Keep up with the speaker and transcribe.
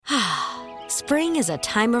Spring is a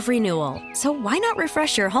time of renewal, so why not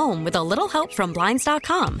refresh your home with a little help from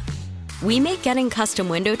Blinds.com? We make getting custom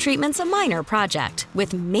window treatments a minor project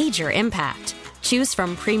with major impact. Choose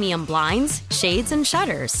from premium blinds, shades, and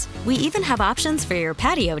shutters. We even have options for your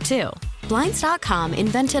patio, too. Blinds.com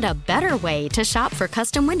invented a better way to shop for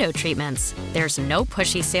custom window treatments. There's no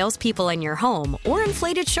pushy salespeople in your home or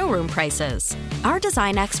inflated showroom prices. Our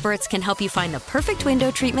design experts can help you find the perfect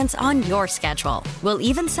window treatments on your schedule. We'll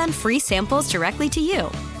even send free samples directly to you.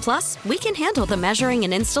 Plus, we can handle the measuring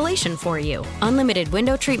and installation for you. Unlimited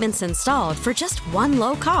window treatments installed for just one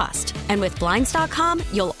low cost. And with Blinds.com,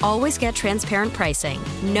 you'll always get transparent pricing.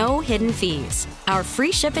 No hidden fees. Our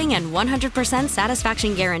free shipping and 100%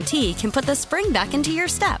 satisfaction guarantee can put the spring back into your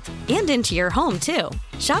step and into your home, too.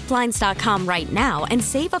 Shop Blinds.com right now and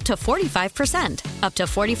save up to 45%. Up to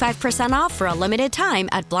 45% off for a limited time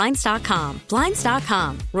at Blinds.com.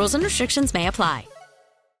 Blinds.com. Rules and restrictions may apply.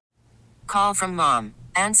 Call from mom.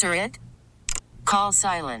 Answer it. Call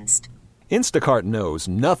silenced. Instacart knows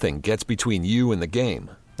nothing gets between you and the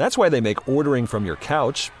game. That's why they make ordering from your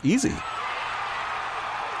couch easy.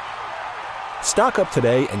 Stock up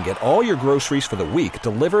today and get all your groceries for the week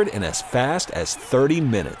delivered in as fast as 30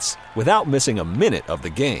 minutes without missing a minute of the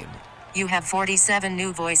game. You have 47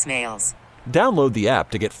 new voicemails. Download the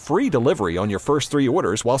app to get free delivery on your first 3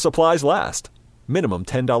 orders while supplies last. Minimum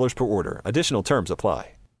 $10 per order. Additional terms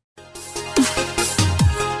apply.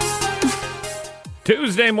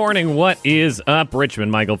 Tuesday morning, what is up?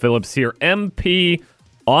 Richmond, Michael Phillips here, MP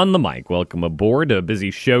on the mic. Welcome aboard. A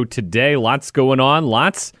busy show today. Lots going on.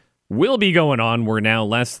 Lots will be going on. We're now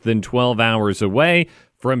less than 12 hours away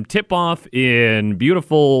from tip-off in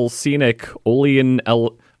beautiful, scenic Olean,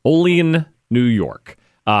 New York.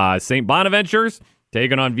 St. Bonaventure's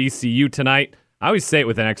taking on VCU tonight. I always say it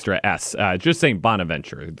with an extra S. Just St.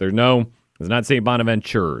 Bonaventure. There's not St.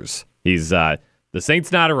 Bonaventure's. The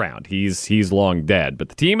Saint's not around. He's long dead. But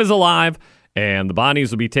the team is alive, and the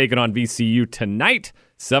Bonnies will be taking on VCU tonight,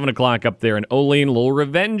 7 o'clock up there in Olean. A little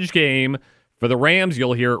revenge game for the Rams.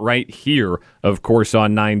 You'll hear it right here, of course,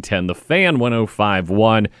 on 910 The Fan,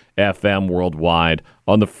 105.1 FM worldwide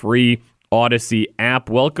on the free Odyssey app.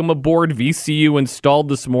 Welcome aboard. VCU installed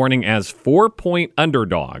this morning as 4-point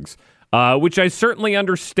underdogs, which I certainly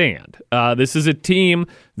understand. This is a team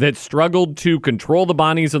that struggled to control the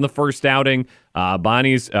Bonnies in the first outing.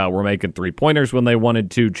 Bonnies were making 3-pointers when they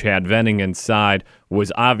wanted to. Chad Venning inside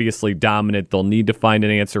was obviously dominant. They'll need to find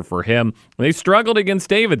an answer for him. They struggled against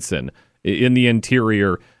Davidson in the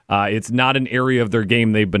interior. It's not an area of their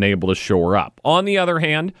game they've been able to shore up. On the other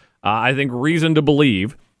hand, I think reason to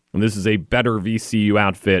believe, and this is a better VCU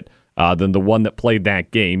outfit than the one that played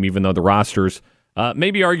that game, even though the rosters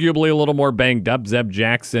maybe arguably a little more banged up. Zeb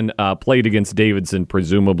Jackson played against Davidson,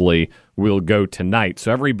 presumably will go tonight.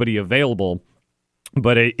 So everybody available.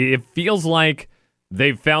 But it feels like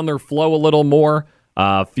they've found their flow a little more.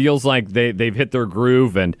 Feels like they've hit their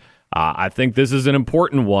groove. And I think this is an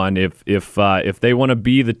important one if they want to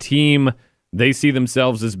be the team they see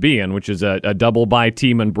themselves as being, which is a double-bye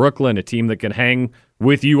team in Brooklyn, a team that can hang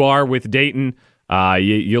with UR, with Dayton.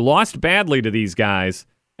 You lost badly to these guys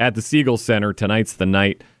at the Siegel Center. Tonight's the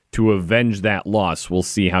night to avenge that loss. We'll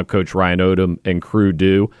see how Coach Ryan Odom and crew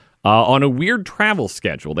do. On a weird travel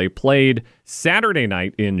schedule, they played Saturday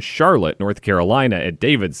night in Charlotte, North Carolina at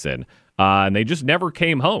Davidson, and they just never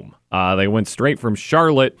came home. They went straight from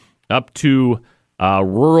Charlotte up to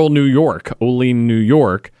rural New York, Olean, New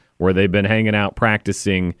York, where they've been hanging out,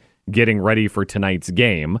 practicing, getting ready for tonight's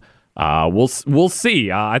game. We'll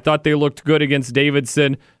see. I thought they looked good against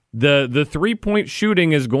Davidson. The 3-point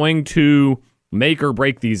shooting is going to make or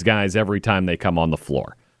break these guys every time they come on the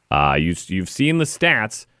floor. You've seen the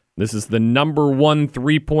stats. This is the number 1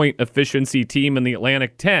 3-point efficiency team in the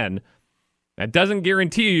Atlantic 10. That doesn't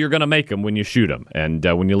guarantee you're going to make them when you shoot them. And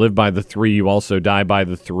when you live by the 3, you also die by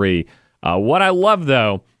the 3. What I love,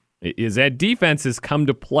 though, is that defense has come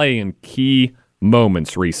to play in key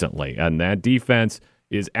moments recently. And that defense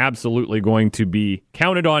is absolutely going to be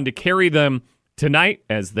counted on to carry them tonight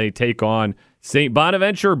as they take on St.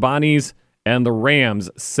 Bonaventure, Bonnies, and the Rams,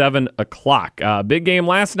 7 o'clock. Big game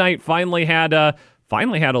last night. Finally had a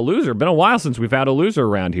loser. Been a while since we've had a loser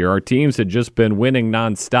around here. Our teams had just been winning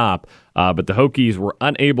nonstop, but the Hokies were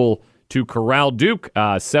unable to corral Duke,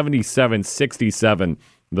 77-67.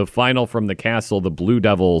 The final from the Castle. The Blue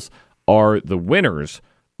Devils are the winners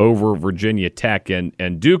over Virginia Tech,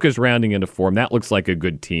 and Duke is rounding into form. That looks like a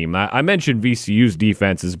good team. I mentioned VCU's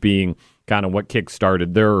defense as being kind of what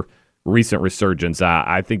kick-started their recent resurgence.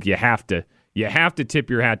 I think you have to tip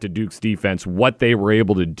your hat to Duke's defense, what they were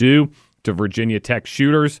able to do to Virginia Tech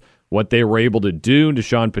shooters what they were able to do.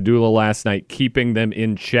 Deshaun Padula last night, keeping them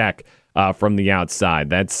in check from the outside.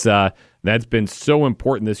 That's been so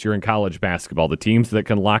important this year in college basketball. The teams that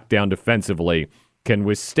can lock down defensively can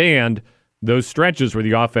withstand those stretches where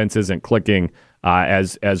the offense isn't clicking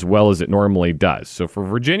as well as it normally does. So for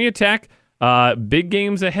Virginia Tech, big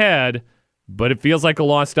games ahead, but it feels like a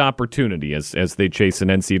lost opportunity as they chase an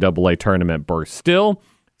NCAA tournament berth.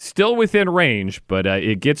 Still within range, but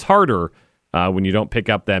it gets harder when you don't pick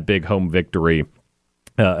up that big home victory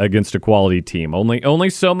against a quality team. Only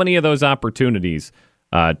so many of those opportunities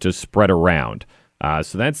to spread around.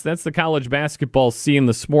 So that's the college basketball scene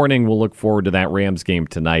this morning. We'll look forward to that Rams game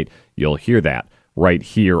tonight. You'll hear that right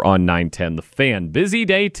here on 910 The Fan. Busy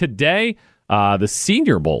day today. The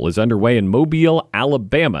Senior Bowl is underway in Mobile,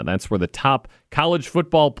 Alabama. That's where the top college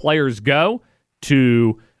football players go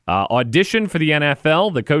to audition for the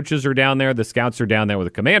NFL. The coaches are down there. The scouts are down there. Well,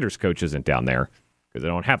 the Commanders coach isn't down there because they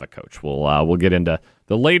don't have a coach. We'll get into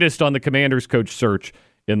the latest on the Commanders coach search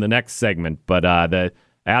in the next segment. But the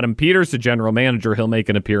Adam Peters, the general manager, he'll make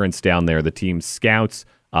an appearance down there. The team's scouts,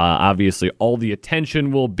 obviously, all the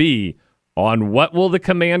attention will be on what will the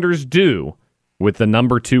Commanders do with the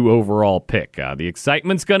number 2 overall pick. The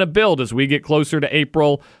excitement's going to build as we get closer to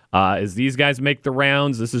April, as these guys make the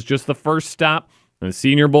rounds. This is just the first stop. The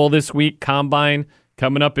Senior Bowl this week, Combine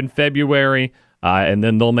coming up in February, and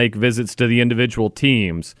then they'll make visits to the individual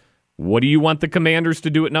teams. What do you want the Commanders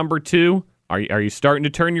to do at number 2? Are you starting to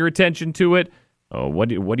turn your attention to it? What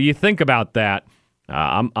do you think about that?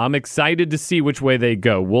 I'm excited to see which way they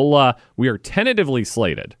go. We are tentatively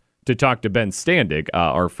slated to talk to Ben Standig,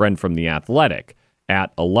 our friend from The Athletic,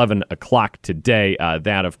 at 11 o'clock today.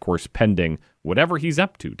 That, of course, pending whatever he's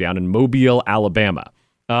up to down in Mobile, Alabama.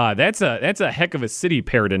 That's a heck of a city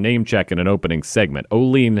pair to name check in an opening segment.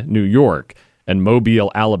 Olean, New York, and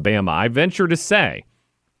Mobile, Alabama. I venture to say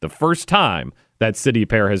the first time that city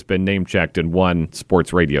pair has been name checked in one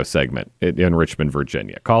sports radio segment in Richmond,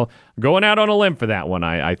 Virginia. Going out on a limb for that one.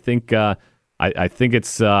 I think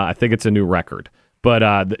it's a new record.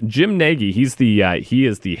 But Jim Nagy, he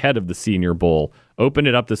is the head of the Senior Bowl, opened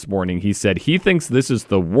it up this morning. He said he thinks this is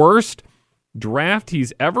the worst draft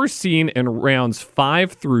he's ever seen in rounds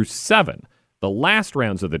 5 through 7, the last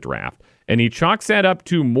rounds of the draft. And he chalks that up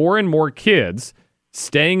to more and more kids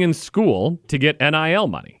staying in school to get NIL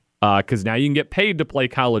money. Because now you can get paid to play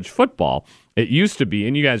college football. It used to be,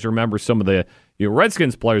 and you guys remember some of the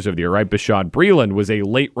Redskins players of the year, right? Bashad Breeland was a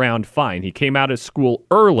late round find. He came out of school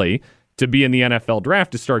early to be in the NFL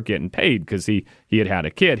draft to start getting paid because he had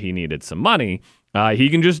a kid. He needed some money. He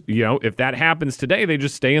can just, if that happens today, they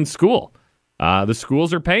just stay in school. The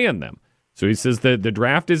schools are paying them. So he says that the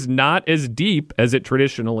draft is not as deep as it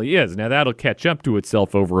traditionally is. Now, that'll catch up to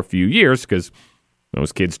itself over a few years because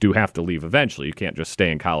those kids do have to leave eventually. You can't just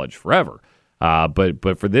stay in college forever.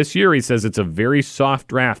 But for this year, he says it's a very soft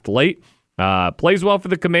draft late. Plays well for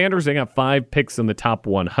the Commanders. They got 5 picks in the top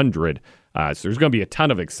 100. So there's going to be a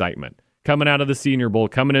ton of excitement coming out of the Senior Bowl,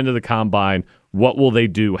 coming into the Combine. What will they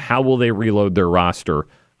do? How will they reload their roster?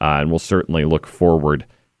 And we'll certainly look forward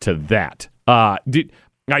to that.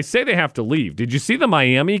 I say they have to leave. Did you see the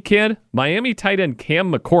Miami kid? Miami tight end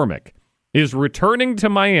Cam McCormick is returning to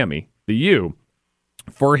Miami, the U,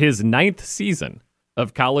 for his 9th season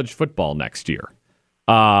of college football next year.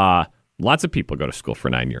 Lots of people go to school for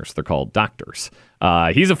 9 years. They're called doctors.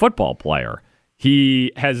 He's a football player.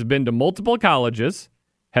 He has been to multiple colleges,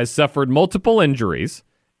 has suffered multiple injuries,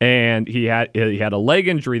 and he had a leg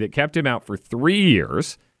injury that kept him out for 3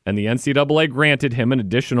 years, and the NCAA granted him an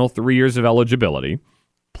additional 3 years of eligibility.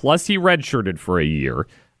 Plus, he redshirted for a year,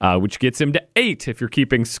 which gets him to 8 if you're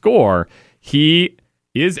keeping score. He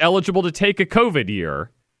is eligible to take a COVID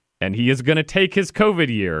year, and he is going to take his COVID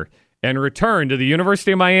year and return to the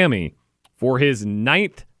University of Miami for his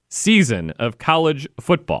 9th season of college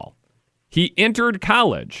football. He entered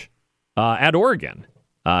college at Oregon.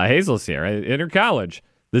 Hazel's here. Entered college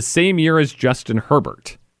the same year as Justin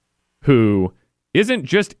Herbert, who isn't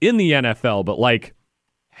just in the NFL, but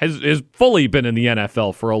has fully been in the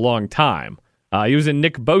NFL for a long time. He was in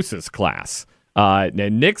Nick Bosa's class.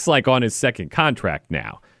 And Nick's on his 2nd contract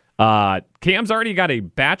now. Cam's already got a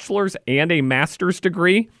bachelor's and a master's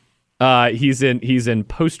degree. He's in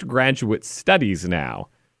postgraduate studies now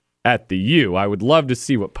at the U. I would love to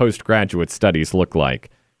see what postgraduate studies look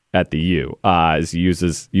like at the U as he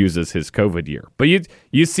uses his COVID year. But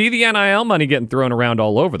you see the NIL money getting thrown around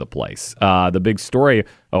all over the place. The big story,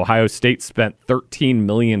 Ohio State spent $13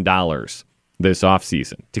 million this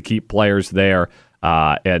offseason to keep players there.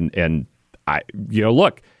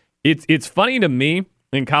 Look, it's funny to me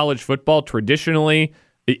in college football, traditionally,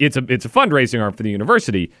 it's a fundraising arm for the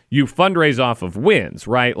university. You fundraise off of wins,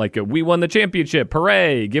 right? Like we won the championship,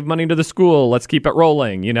 hooray, give money to the school, let's keep it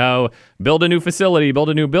rolling, build a new facility, build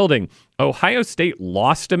a new building. Ohio State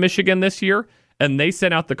lost to Michigan this year, and they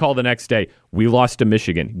sent out the call the next day, we lost to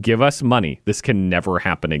Michigan, give us money, this can never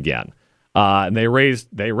happen again. And they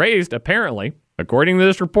raised apparently, according to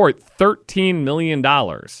this report, $13 million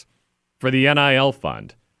for the NIL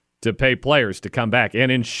fund to pay players to come back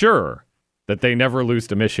and ensure that they never lose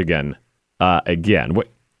to Michigan again.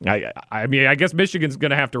 I mean, I guess Michigan's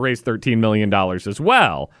going to have to raise $13 million as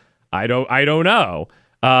well. I don't know.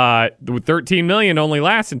 $13 million only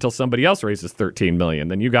lasts until somebody else raises $13 million.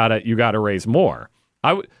 Then you gotta raise more.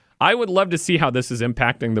 I would love to see how this is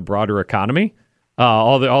impacting the broader economy.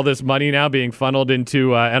 All this money now being funneled into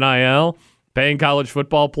NIL, paying college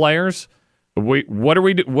football players. What are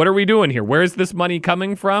we doing here? Where is this money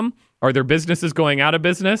coming from? Are there businesses going out of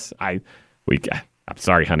business? I'm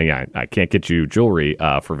sorry, honey. I can't get you jewelry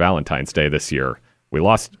for Valentine's Day this year. We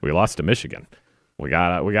lost to Michigan. We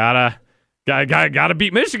gotta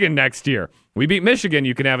beat Michigan next year. We beat Michigan,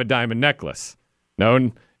 you can have a diamond necklace.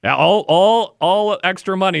 No, all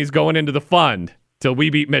extra money is going into the fund till we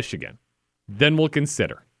beat Michigan. Then we'll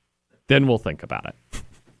consider. Then we'll think about it.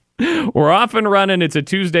 We're off and running. It's a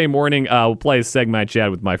Tuesday morning. We'll play a segment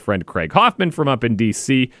chat with my friend Craig Hoffman from up in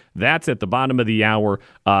D.C. That's at the bottom of the hour.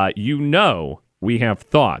 We have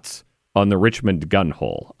thoughts on the Richmond Gun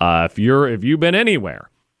Hole. If you've been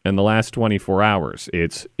anywhere in the last 24 hours,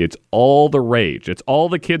 it's all the rage. It's all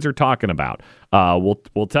the kids are talking about.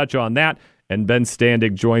 We'll touch on that. And Ben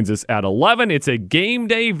Standig joins us at 11. It's a game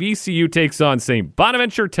day. VCU takes on St.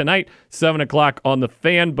 Bonaventure tonight, 7 o'clock on the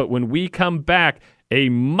Fan. But when we come back, a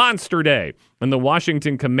monster day and the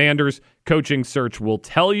Washington Commanders coaching search will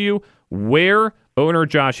tell you where owner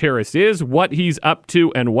Josh Harris is, what he's up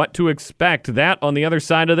to, and what to expect. That on the other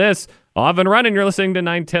side of this. Off and running, you're listening to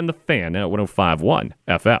 910 The Fan at 105.1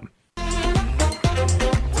 FM.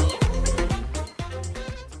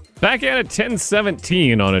 Back at it,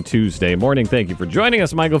 10:17 on a Tuesday morning. Thank you for joining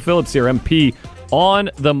us. Michael Phillips here, MP,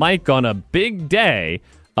 on the mic on a big day.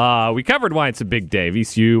 We covered why it's a big day.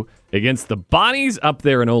 VCU against the Bonnies up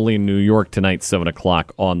there in Olean, New York tonight, 7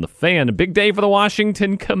 o'clock on the Fan. A big day for the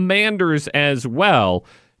Washington Commanders as well.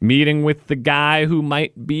 Meeting with the guy who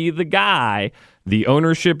might be the guy. The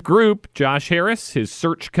ownership group, Josh Harris, his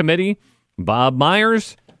search committee, Bob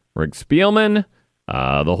Myers, Rick Spielman,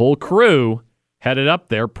 the whole crew headed up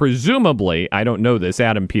there. Presumably, I don't know this,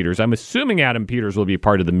 Adam Peters. I'm assuming Adam Peters will be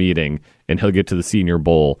part of the meeting, and he'll get to the Senior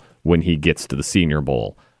Bowl when he gets to the Senior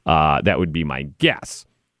Bowl. That would be my guess.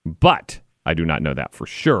 But I do not know that for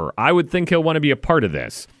sure. I would think he'll want to be a part of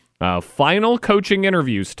this. Final coaching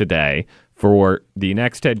interviews today for the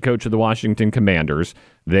next head coach of the Washington Commanders.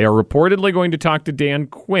 They are reportedly going to talk to Dan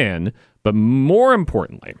Quinn, but more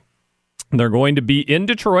importantly, they're going to be in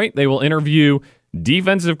Detroit. They will interview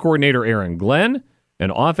defensive coordinator Aaron Glenn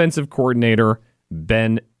and offensive coordinator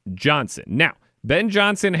Ben Johnson. Now, Ben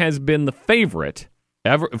Johnson has been the favorite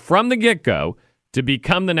ever from the get-go to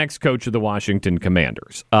become the next coach of the Washington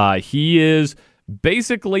Commanders. He is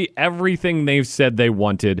basically everything they've said they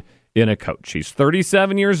wanted in a coach. He's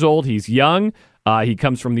 37 years old. He's young. He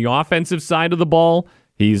comes from the offensive side of the ball.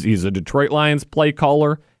 He's a Detroit Lions play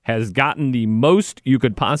caller, has gotten the most you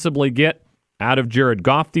could possibly get out of Jared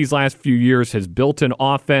Goff these last few years, has built an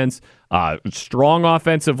offense, strong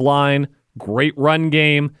offensive line, great run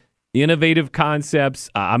game, innovative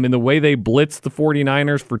concepts. The way they blitzed the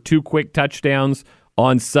 49ers for 2 quick touchdowns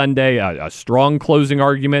on Sunday, a strong closing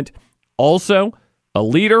argument. Also, a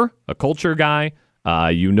leader, a culture guy.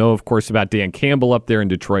 Of course, about Dan Campbell up there in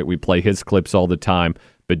Detroit. We play his clips all the time.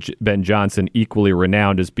 But Ben Johnson, equally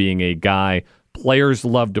renowned as being a guy players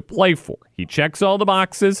love to play for. He checks all the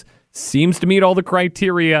boxes, seems to meet all the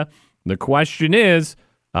criteria. The question is,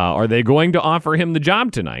 are they going to offer him the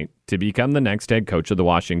job tonight to become the next head coach of the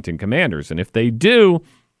Washington Commanders? And if they do,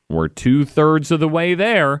 we're 2/3 of the way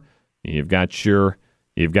there. You've got your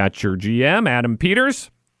GM, Adam Peters.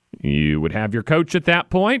 You would have your coach at that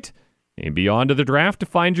point. And be on to the draft to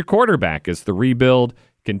find your quarterback as the rebuild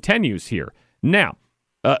continues here. Now,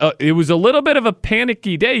 it was a little bit of a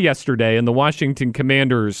panicky day yesterday in the Washington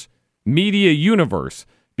Commanders media universe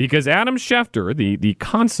because Adam Schefter, the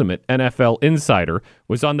consummate NFL insider,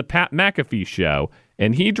 was on the Pat McAfee show,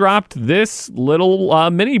 and he dropped this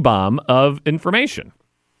little mini bomb of information.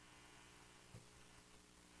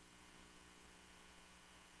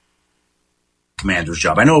 Commander's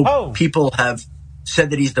job. I know people have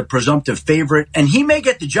said that he's the presumptive favorite, and he may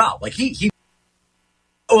get the job.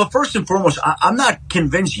 Well, first and foremost, I'm not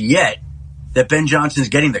convinced yet that Ben Johnson's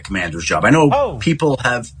getting the Commander's job. I know people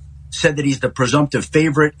have said that he's the presumptive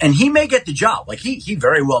favorite, and he may get the job. Like, he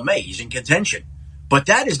very well may. He's in contention. But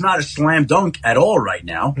that is not a slam dunk at all right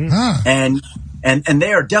now. And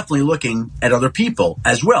they are definitely looking at other people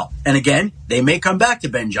as well. And again, they may come back to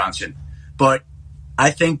Ben Johnson. But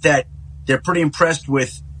I think that they're pretty impressed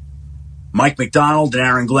with Mike McDonald and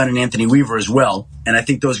Aaron Glenn and Anthony Weaver as well. And I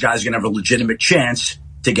think those guys are going to have a legitimate chance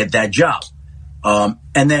to get that job.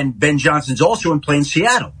 And then Ben Johnson's also in play in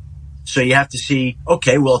Seattle. So you have to see,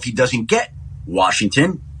 okay, well, if he doesn't get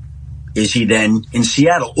Washington, is he then in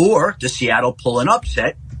Seattle? Or does Seattle pull an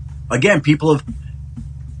upset? Again, people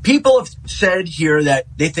have said here that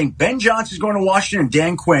they think Ben Johnson is going to Washington and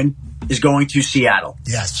Dan Quinn is going to Seattle.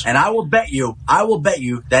 Yes. And I will bet you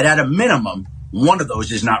that at a minimum, one of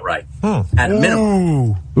those is not right. At a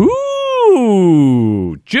minimum.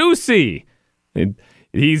 Ooh, juicy.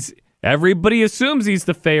 Everybody assumes he's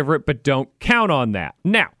the favorite, but don't count on that.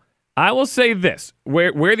 Now, I will say this.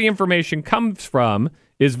 Where the information comes from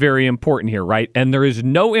is very important here, right? And there is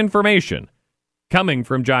no information coming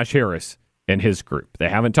from Josh Harris and his group. They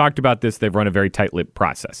haven't talked about this. They've run a very tight-lipped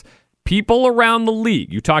process. People around the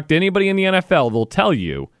league, you talk to anybody in the NFL, they'll tell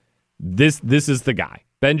you this is the guy.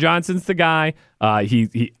 Ben Johnson's the guy.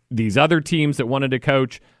 These other teams that wanted to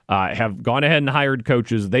coach have gone ahead and hired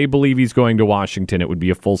coaches. They believe he's going to Washington. It would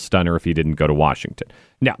be a full stunner if he didn't go to Washington.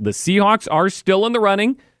 Now, the Seahawks are still in the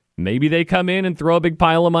running. Maybe they come in and throw a big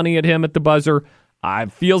pile of money at him at the buzzer.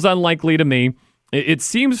 Feels unlikely to me. It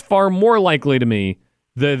seems far more likely to me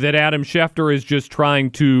that Adam Schefter is just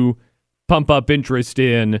trying to pump up interest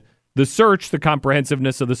in the search, the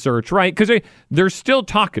comprehensiveness of the search, right? Because they're still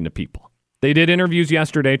talking to people. They did interviews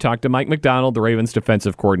yesterday, talked to Mike McDonald, the Ravens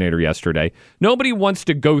defensive coordinator, yesterday. Nobody wants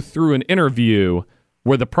to go through an interview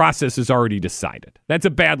where the process is already decided. That's a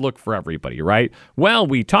bad look for everybody, right? Well,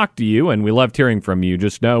 we talked to you and we loved hearing from you.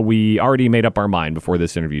 Just know we already made up our mind before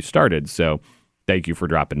this interview started, so thank you for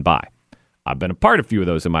dropping by. I've been a part of a few of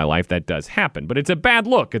those in my life. That does happen. But it's a bad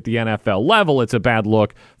look at the NFL level. It's a bad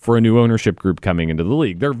look for a new ownership group coming into the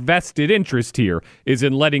league. Their vested interest here is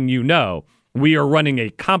in letting you know we are running a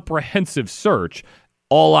comprehensive search.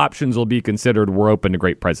 All options will be considered. We're open to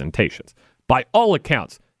great presentations. By all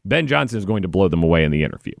accounts, Ben Johnson is going to blow them away in the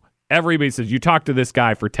interview. Everybody says, you talk to this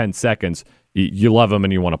guy for 10 seconds, you love him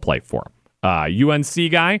and you want to play for him.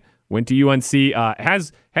 UNC guy, went to UNC,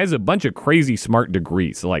 has a bunch of crazy smart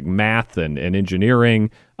degrees, like math and engineering.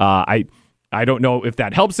 I don't know if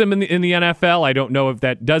that helps him in the NFL. I don't know if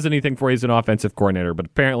that does anything for you as an offensive coordinator, but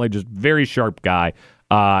apparently just very sharp guy.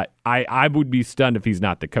 I would be stunned if he's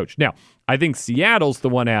not the coach. Now, I think Seattle's the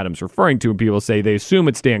one Adam's referring to, and people say they assume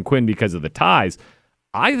it's Dan Quinn because of the ties.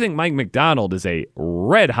 I think Mike McDonald is a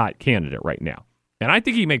red-hot candidate right now, and I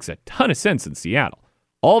think he makes a ton of sense in Seattle.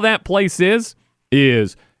 All that place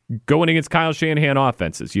is going against Kyle Shanahan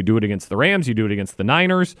offenses. You do it against the Rams. You do it against the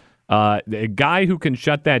Niners. A guy who can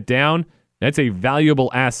shut that down, that's a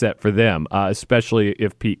valuable asset for them, especially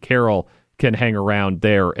if Pete Carroll can hang around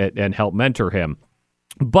there and help mentor him.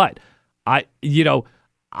 But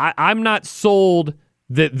I'm not sold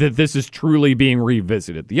that this is truly being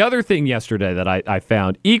revisited. The other thing yesterday that I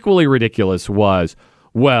found equally ridiculous was,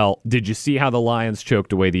 well, did you see how the Lions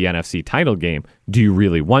choked away the NFC title game? Do you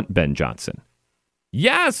really want Ben Johnson?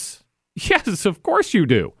 Yes, of course you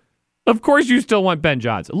do. Of course you still want Ben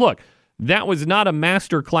Johnson. Look, that was not a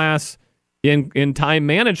masterclass in time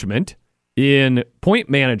management, in point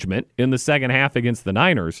management in the second half against the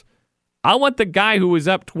Niners. I want the guy who was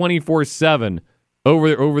up 24-7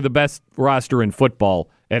 over the best roster in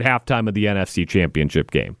football at halftime of the NFC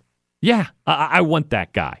Championship game. Yeah, I want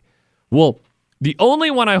that guy. Well, the only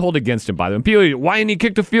one I hold against him, by the way, people, why didn't he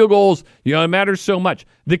kick the field goals? It matters so much.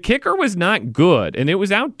 The kicker was not good, and it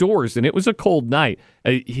was outdoors, and it was a cold night.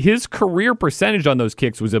 His career percentage on those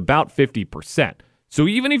kicks was about 50%. So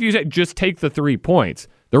even if you just take the 3 points,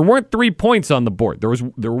 there weren't 3 points on the board. There were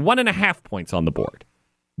 1.5 points on the board.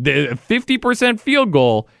 The 50% field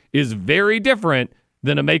goal is very different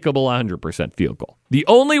than a makeable 100% field goal. The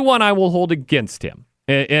only one I will hold against him,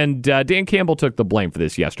 and Dan Campbell took the blame for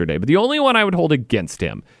this yesterday, but the only one I would hold against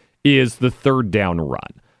him is the third down run.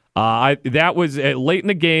 That was late in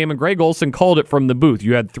the game, and Greg Olsen called it from the booth.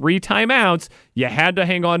 You had 3 timeouts. You had to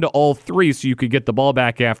hang on to all 3 so you could get the ball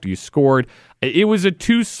back after you scored. It was a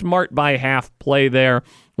too smart by half play there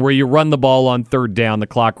where you run the ball on third down, the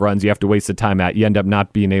clock runs, you have to waste the timeout, you end up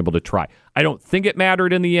not being able to try. I don't think it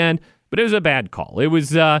mattered in the end, but it was a bad call. It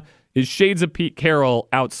was shades of Pete Carroll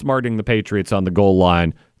outsmarting the Patriots on the goal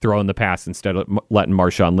line, throwing the pass instead of letting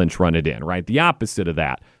Marshawn Lynch run it in, right? The opposite of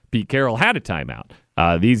that. Pete Carroll had a timeout.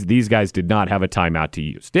 These guys did not have a timeout to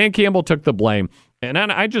use. Dan Campbell took the blame, and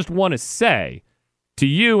I just want to say to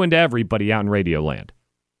you and to everybody out in Radioland,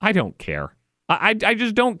 I don't care. I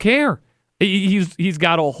just don't care. He's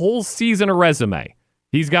got a whole season of resume.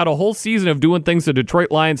 He's got a whole season of doing things the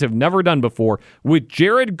Detroit Lions have never done before with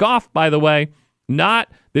Jared Goff, by the way.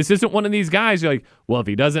 This isn't one of these guys you're like, well, if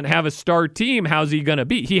he doesn't have a star team, how's he going to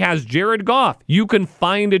be? He has Jared Goff. You can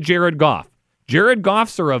find a Jared Goff. Jared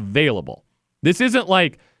Goffs are available. This isn't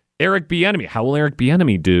like Eric Bieniemy. How will Eric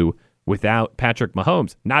Bieniemy do without Patrick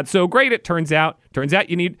Mahomes? Not so great, it turns out.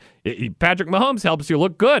 You need Patrick Mahomes helps you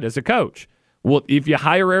look good as a coach. Well, if you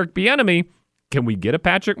hire Eric Bieniemy, can we get a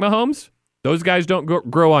Patrick Mahomes? Those guys don't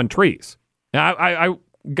grow on trees. Now, I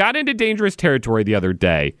got into dangerous territory the other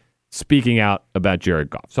day speaking out about Jared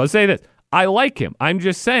Goff. So I'll say this. I like him. I'm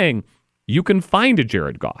just saying you can find a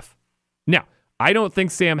Jared Goff. Now, I don't think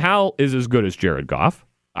Sam Howell is as good as Jared Goff.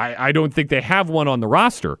 I don't think they have one on the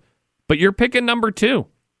roster. But you're picking number 2.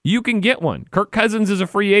 You can get one. Kirk Cousins is a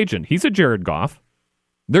free agent. He's a Jared Goff.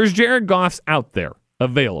 There's Jared Goffs out there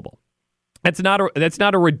available. That's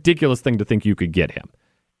not a ridiculous thing to think you could get him.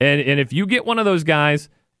 And if you get one of those guys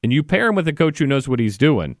and you pair him with a coach who knows what he's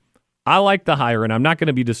doing, I like the hire, and I'm not going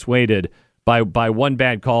to be dissuaded by one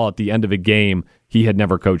bad call at the end of a game he had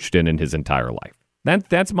never coached in his entire life.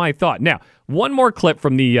 That's my thought. Now, one more clip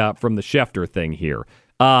from the Schefter thing here.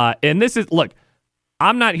 And this is, look,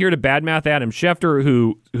 I'm not here to badmouth Adam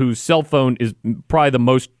Schefter, whose cell phone is probably the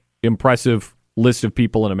most impressive list of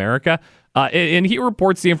people in America. And he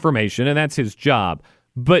reports the information, and that's his job.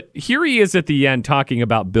 But here he is at the end talking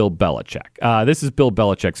about Bill Belichick. This is Bill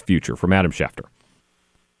Belichick's future from Adam Schefter.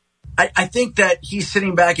 I think that he's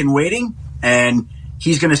sitting back and waiting, and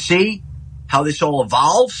he's going to see how this all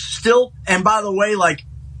evolves still. And by the way,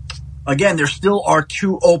 again, there still are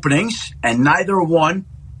 2 openings, and neither one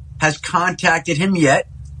has contacted him yet.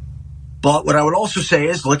 But what I would also say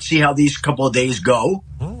is, let's see how these couple of days go.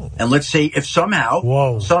 And let's see if somehow,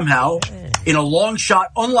 in a long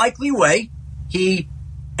shot, unlikely way, he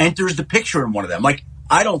enters the picture in one of them.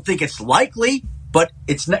 I don't think it's likely, but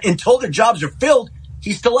it's not, until their jobs are filled,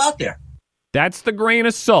 he's still out there. That's the grain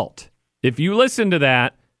of salt. If you listen to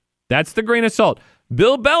that, that's the grain of salt.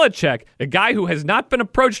 Bill Belichick, a guy who has not been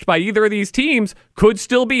approached by either of these teams, could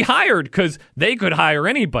still be hired because they could hire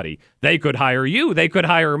anybody. They could hire you. They could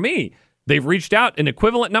hire me. They've reached out an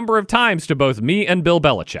equivalent number of times to both me and Bill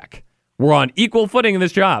Belichick. We're on equal footing in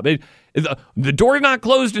this job. The door's not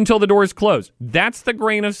closed until the door is closed. That's the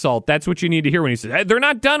grain of salt. That's what you need to hear when he says, hey, they're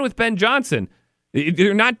not done with Ben Johnson.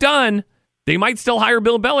 They're not done. They might still hire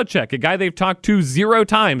Bill Belichick, a guy they've talked to 0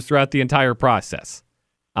 times throughout the entire process.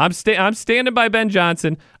 I'm standing by Ben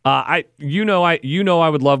Johnson. I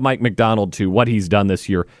would love Mike Macdonald too. What he's done this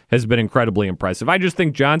year has been incredibly impressive. I just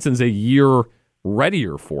think Johnson's a year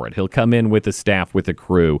readier for it. He'll come in with a staff, with a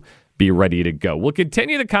crew, be ready to go. We'll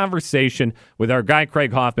continue the conversation with our guy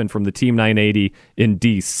Craig Hoffman from the Team 980 in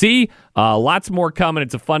DC. Lots more coming.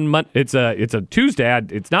 It's a fun it's a Tuesday.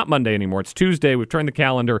 It's not Monday anymore. It's Tuesday. We've turned the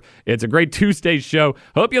calendar. It's a great Tuesday show.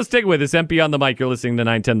 Hope you'll stick with us. MP on the mic. You're listening to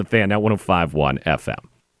 910 The Fan at 105.1 FM.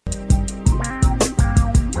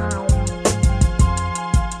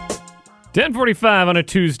 $10:45 on a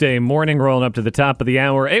Tuesday morning, rolling up to the top of the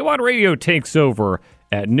hour. AWOD Radio takes over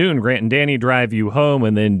at noon. Grant and Danny drive you home,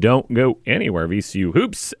 and then don't go anywhere. VCU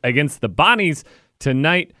Hoops against the Bonnies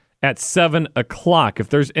tonight at 7 o'clock. If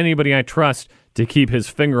there's anybody I trust to keep his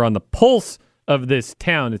finger on the pulse of this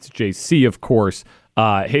town, it's JC, of course.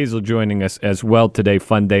 Hazel joining us as well today.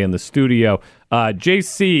 Fun day in the studio.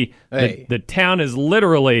 JC, hey. The town is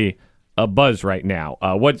literally abuzz right now.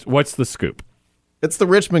 What's the scoop? It's the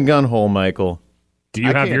Richmond Gun Hole, Michael. Do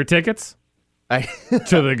you have your tickets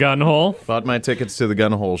to the Gun Hole? Bought my tickets to the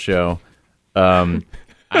Gun Hole show. I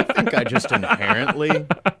think I just inherently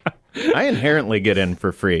get in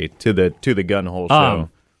for free to the Gun Hole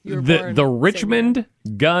show. The Richmond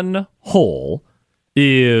Gun Hole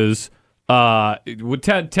is tell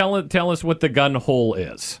us what the Gun Hole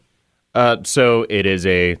is. So it is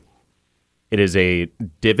a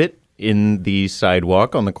divot in the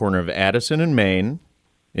sidewalk on the corner of Addison and Main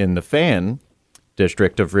in the Fan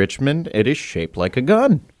district of Richmond. It is shaped like a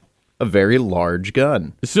gun, a very large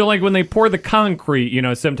gun. So like when they pour the concrete,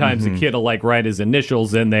 sometimes the kid will write his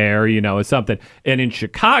initials in there, or something. And in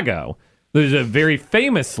Chicago, there's a very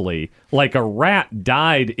famously, a rat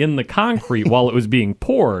died in the concrete while it was being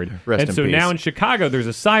poured. Rest in peace. Now in Chicago, there's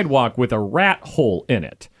a sidewalk with a rat hole in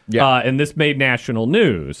it. Yeah. And this made national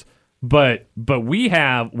news. But we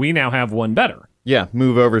now have one better. Yeah,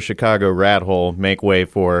 move over Chicago rat hole, make way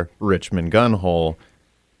for Richmond Gun Hole.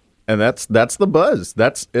 And that's the buzz.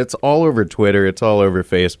 It's all over Twitter. It's all over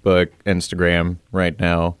Facebook, Instagram right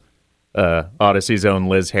now. Odyssey's own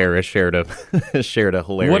Liz Harris shared a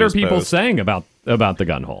hilarious What are people post. saying about the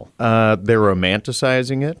gun hole? They're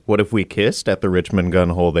romanticizing it. What if we kissed at the Richmond Gun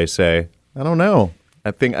Hole? They say. I don't know.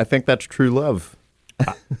 I think that's true love.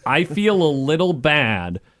 I feel a little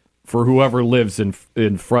bad for whoever lives in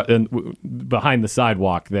front behind the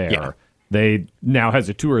sidewalk there. Yeah. They now has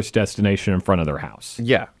a tourist destination in front of their house.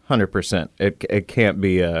 Yeah, 100%. It can't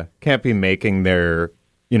be making their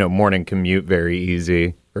morning commute very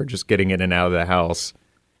easy or just getting in and out of the house.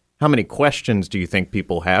 How many questions do you think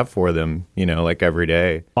people have for them? Like every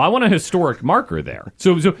day. I want a historic marker there.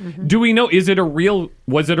 So do we know? Was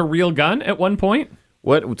it a real gun at one point?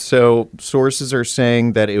 What? So sources are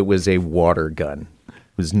saying that it was a water gun. It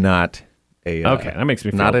was not a Okay, that makes me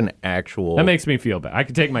feel not an actual. That makes me feel bad. I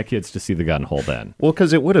could take my kids to see the gun hole then. Well,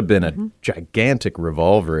 because it would have been a gigantic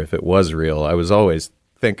revolver if it was real. I was always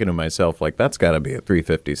thinking to myself, like, that's got to be a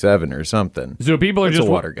 357 or something. So people are It's a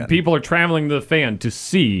water gun. People are traveling to the fan to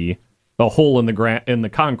see a hole in the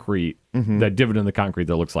concrete, that divot in the concrete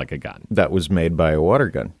that looks like a gun. That was made by a water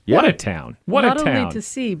gun. Yeah. What a town! What Not a town! only to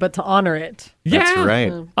see, but to honor it. That's Yeah.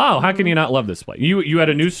 right. Oh, how can you not love this place? You had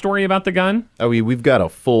a news story about the gun? Oh, we've got a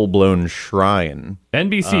full-blown shrine.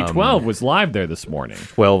 NBC 12 was live there this morning.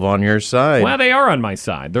 12 on your side. Well, they are on my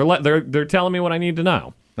side. They're telling me what I need to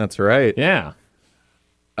know. That's right. Yeah.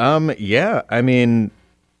 Yeah. I mean,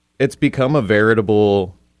 it's become a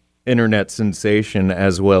veritable internet sensation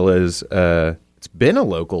as well as it's been a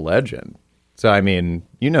local legend. So I mean,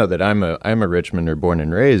 that I'm a Richmonder born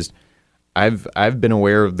and raised. I've been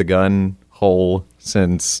aware of the gun hole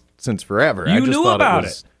since forever. You knew about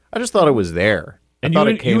it. I just thought it was there. And I thought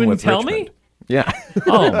you it came didn't with tell Richmond. me? Yeah.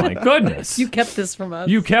 Oh my goodness! You kept this from us.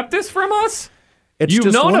 You kept this from us? It's You've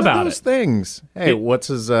just known one about of those it. things. Hey, what's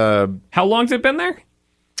his How long's it been there?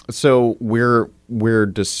 So we're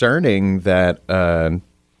discerning that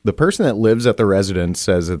the person that lives at the residence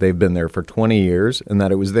says that they've been there for 20 years and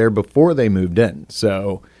that it was there before they moved in.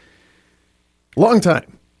 So long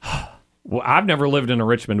time. Well, I've never lived in a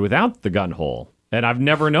Richmond without the gun hole, and I've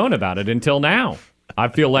never known about it until now. I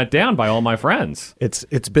feel let down by all my friends. It's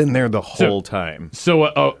been there the whole time. So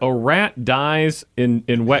a rat dies in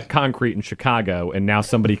wet concrete in Chicago, and now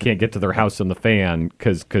somebody can't get to their house in the fan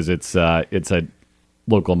because it's a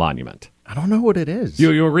local monument. I don't know what it is.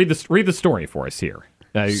 You read the story for us here.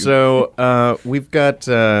 So we've got.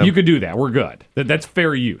 You could do that. We're good. That's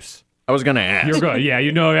fair use. I was going to ask. You're good. Yeah,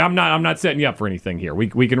 I'm not setting you up for anything here. We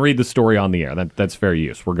can read the story on the air. That's fair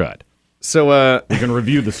use. We're good. So We can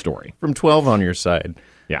review the story. from 12 on your side.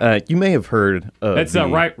 Yeah. You may have heard of That's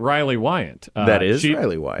Riley Wyatt. That is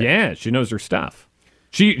Riley Wyatt. Yeah, she knows her stuff.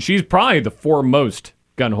 She's probably the foremost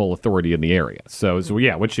gun hole authority in the area. So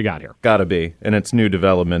yeah, what she got here? Gotta be. And it's new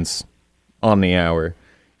developments on the hour.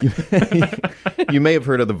 You may have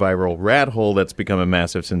heard of the viral rat hole that's become a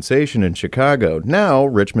massive sensation in Chicago. Now,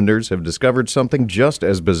 Richmonders have discovered something just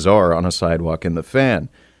as bizarre on a sidewalk in the fan.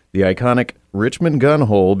 The iconic Richmond Gun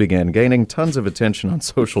Hole began gaining tons of attention on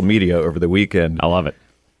social media over the weekend. I love it.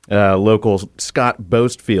 Local Scott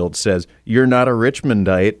Boastfield says, "You're not a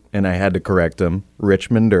Richmondite," and I had to correct him.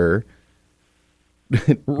 Richmonder.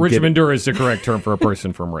 Richmonder is the correct term for a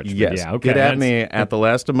person from Richmond. Yes. Yeah, okay. Get at me at the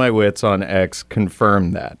last of my wits on X.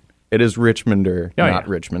 Confirm that. It is Richmonder, not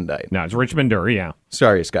Richmondite. No, it's Richmonder, yeah.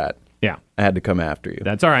 Sorry, Scott. Yeah. I had to come after you.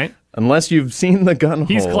 That's all right. Unless you've seen the gun hole.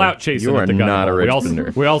 He's clout chasing you are at the gun not hole. a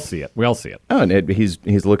Richmonder. We all see it. We all see it. Oh, and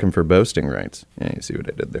he's looking for boasting rights. Yeah, you see what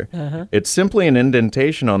I did there. It's simply an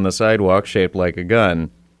indentation on the sidewalk shaped like a gun.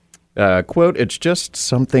 Quote, "It's just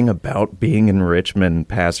something about being in Richmond,"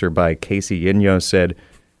 passerby Casey Yinyo said.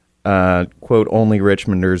 Quote, "Only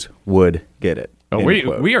Richmonders would get it." Oh,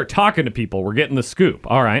 we are talking to people. We're getting the scoop.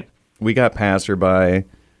 All right. We got passerby.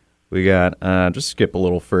 We got, just skip a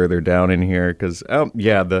little further down in here because,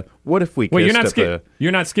 what if we kissed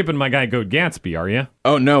you're not skipping my guy Goat Gatsby, are you?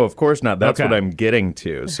 Oh, no, of course not. That's Okay. what I'm getting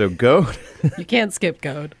to. So Goat, You can't skip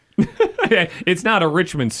code. It's not a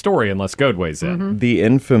Richmond story unless Goadway's in. the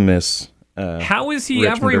infamous How is he Richmonder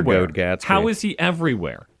everywhere? Goat Gatsby. How is he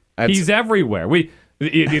everywhere? He's everywhere.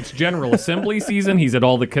 It's General Assembly season. He's at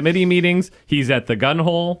all the committee meetings. He's at the gun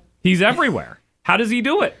hole. He's everywhere. How does he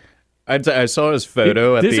do it? I saw his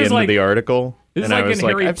photo at This the is end like- of the article, this is and I like was in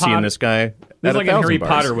like, Harry I've seen Potter- this guy It's at like 1,000 in Harry bars.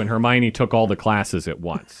 Potter when Hermione took all the classes at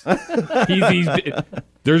once.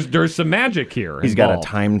 There's some magic here. He's got a involved.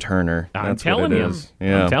 time turner. I'm That's telling what it you. is.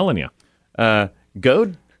 Yeah. I'm telling you.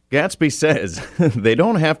 Goat Gatsby says they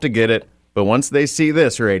don't have to get it, but once they see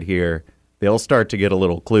this right here, they'll start to get a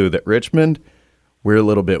little clue that Richmond, we're a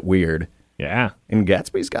little bit weird. Yeah. And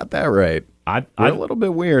Gatsby's got that right. We're a little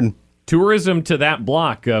bit weird. Tourism to that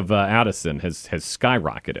block of Addison has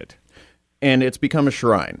skyrocketed. And it's become a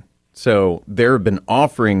shrine. So there have been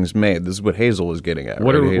offerings made. This is what Hazel was getting at.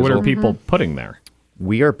 What right, are people putting there?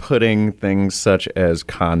 We are putting things such as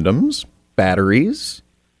condoms, batteries.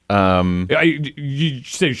 You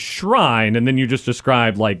say shrine, and then you just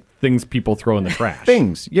described like things people throw in the trash.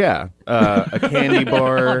 Things, yeah. A candy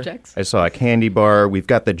bar. Objects. I saw a candy bar. We've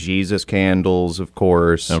got the Jesus candles, of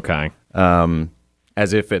course. Okay.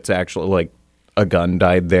 As if it's actually like a gun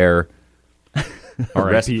died there.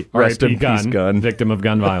 R.I.P. Rest in peace, gun. Victim of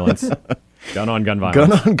gun violence. Gun on gun violence.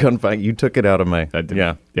 Gun on gun violence. You took it out of my...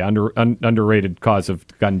 Yeah, underrated cause of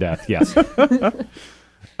gun death, yes.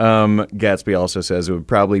 Gatsby also says it would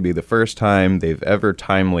probably be the first time they've ever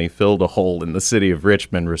timely filled a hole in the city of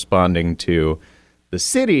Richmond, responding to the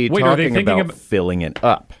city talking about filling it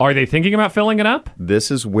up. Are they thinking about filling it up?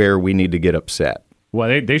 This is where we need to get upset.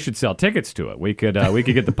 Well, they should sell tickets to it. We could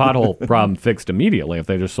get the pothole problem fixed immediately if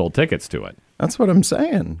they just sold tickets to it. That's what I'm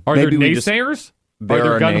saying. Are there naysayers? Are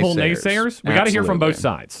there gun hole naysayers? We got to hear from both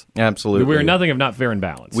sides. Absolutely. We're nothing if not fair and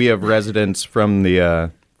balanced. We have residents from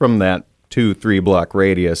the from that 2-3 block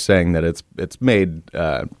radius saying that it's made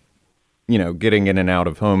getting in and out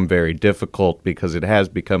of home very difficult because it has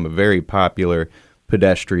become a very popular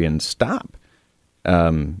pedestrian stop.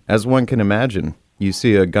 As one can imagine, you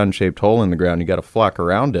see a gun-shaped hole in the ground, you got to flock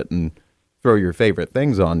around it and throw your favorite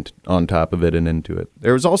things on top of it and into it.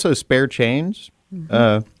 There was also spare change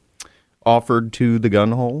offered to the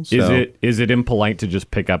gun hole. So. Is it impolite to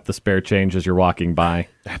just pick up the spare change as you're walking by?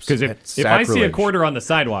 Because if I see a quarter on the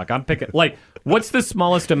sidewalk, I'm picking. Like, what's the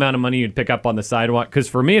smallest amount of money you'd pick up on the sidewalk? Because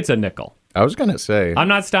for me, it's a nickel. I was gonna say I'm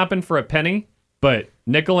not stopping for a penny, but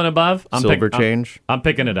nickel and above, silver change. I'm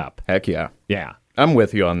picking it up. Heck yeah, yeah. I'm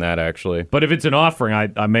with you on that actually. But if it's an offering,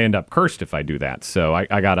 I may end up cursed if I do that. So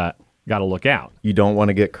I gotta look out. You don't want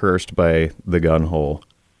to get cursed by the gun hole.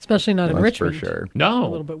 Especially not in Richmond. For sure. No. A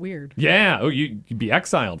little bit weird. Yeah. Oh, you'd be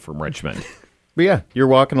exiled from Richmond. But yeah, you're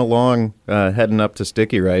walking along, heading up to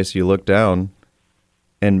Sticky Rice. You look down,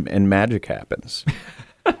 and magic happens.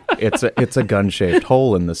 It's a gun-shaped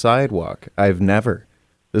hole in the sidewalk. This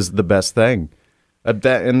is the best thing.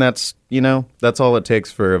 That's all it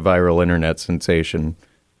takes for a viral internet sensation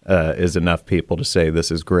is enough people to say this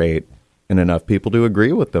is great and enough people to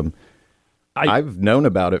agree with them. I've known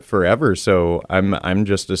about it forever, so I'm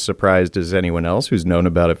just as surprised as anyone else who's known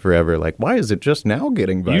about it forever. Like, why is it just now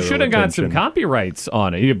getting viral? You should have got some copyrights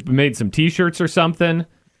on it. You made some T-shirts or something.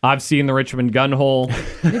 I've seen the Richmond Gun Hole.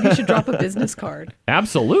 Maybe you should drop a business card.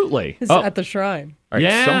 Absolutely. At the shrine.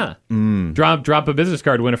 Yeah. Drop a business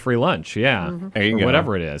card, win a free lunch. Yeah. Mm-hmm. There you go.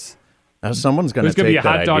 Whatever it is. Now someone's going to take There's going to be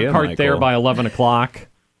a hot dog idea, cart Michael. there by 11 o'clock.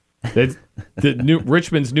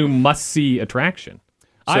 Richmond's new must-see attraction.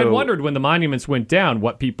 I wondered when the monuments went down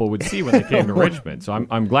what people would see when they came to Richmond. So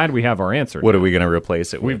I'm glad we have our answer. What are we going to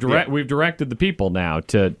replace it with? We've directed the people now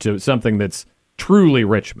to something that's truly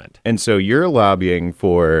Richmond. And so you're lobbying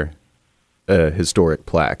for a historic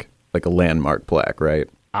plaque, like a landmark plaque, right?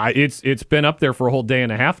 It's been up there for a whole day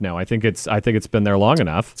and a half now. I think it's been there long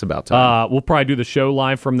enough. It's about time. We'll probably do the show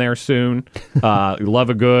live from there soon. Love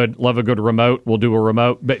a good remote. We'll do a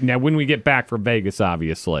remote. But now when we get back from Vegas,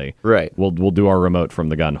 obviously, right, we'll do our remote from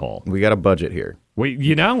the gun hole. We got a budget here.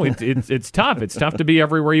 It's tough. It's tough to be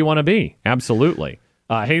everywhere you want to be. Absolutely.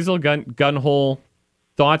 Hazel, gun hole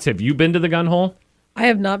thoughts. Have you been to the gun hole? I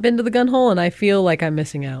have not been to the gun hole, and I feel like I'm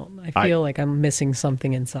missing out. I feel like I'm missing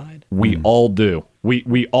something inside. We all do.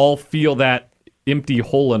 We all feel that empty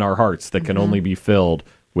hole in our hearts that can only be filled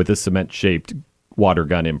with a cement-shaped water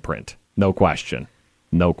gun imprint. No question.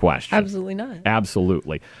 No question. Absolutely not.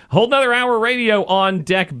 Absolutely. Whole nother hour radio on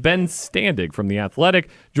deck. Ben Standig from The Athletic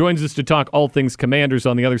joins us to talk all things Commanders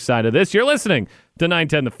on the other side of this. You're listening to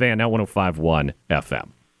 910 The Fan, now 105.1 FM.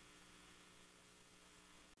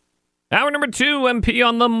 Hour number 2, MP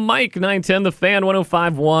on the mic, 910 The Fan,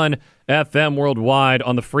 105.1 FM worldwide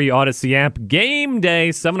on the free Odyssey app. Game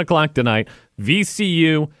day, 7 o'clock tonight.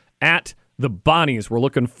 VCU at the Bonnies. We're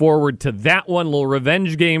looking forward to that one. Little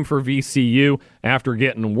revenge game for VCU after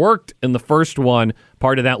getting worked in the first one.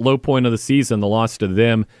 Part of that low point of the season, the loss to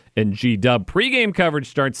them and G-Dub. Pre-game coverage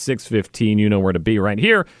starts 6:15. You know where to be right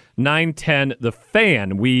here. 910 The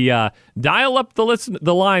Fan. We dial up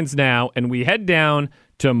the lines now, and we head down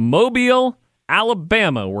to Mobile,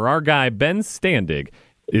 Alabama, where our guy Ben Standig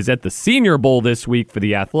is at the Senior Bowl this week for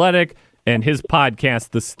The Athletic and his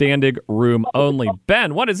podcast, The Standig Room Only.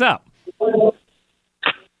 Ben, what is up?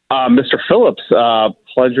 Mr. Phillips,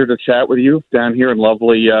 pleasure to chat with you down here in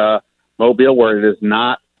lovely Mobile, where it is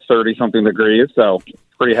not 30-something degrees. So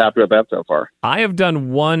pretty happy with that so far. I have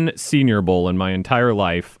done one Senior Bowl in my entire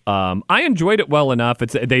life. I enjoyed it well enough.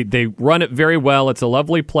 They run it very well. It's a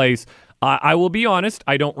lovely place. I will be honest,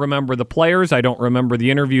 I don't remember the players. I don't remember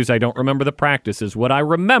the interviews. I don't remember the practices. What I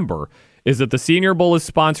remember is that the Senior Bowl is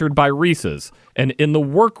sponsored by Reese's, and in the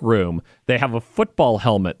workroom, they have a football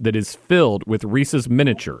helmet that is filled with Reese's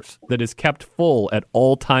miniatures that is kept full at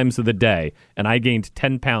all times of the day, and I gained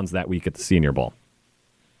 10 pounds that week at the Senior Bowl.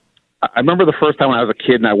 I remember the first time when I was a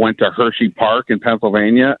kid and I went to Hershey Park in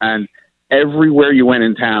Pennsylvania, and everywhere you went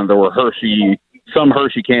in town, there were some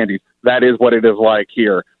Hershey candies. That is what it is like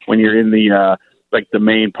here when you're in the the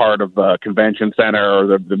main part of the convention center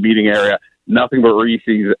or the meeting area. Nothing but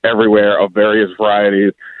Reese's everywhere of various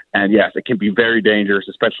varieties. And yes, it can be very dangerous,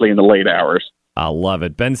 especially in the late hours. I love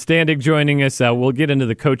it. Ben Standig joining us. We'll get into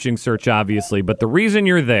the coaching search, obviously, but the reason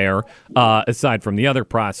you're there, aside from the other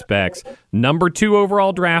prospects, number 2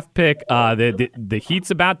 overall draft pick, the heat's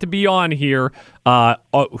about to be on here.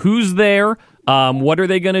 Who's there? What are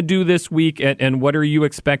they going to do this week, and what are you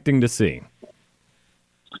expecting to see?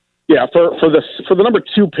 Yeah, for the number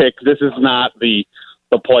 2 pick, this is not the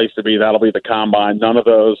place to be. That'll be the combine. None of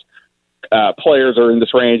those players are in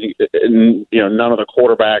this range. None of the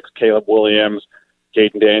quarterbacks, Caleb Williams,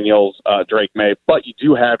 Jaden Daniels, Drake May. But you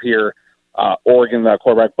do have here Oregon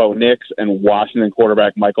quarterback Bo Nix and Washington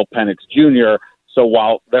quarterback Michael Penix Jr. So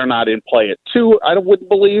while they're not in play at 2, I wouldn't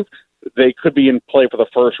believe they could be in play for the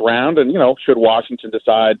first round. And, should Washington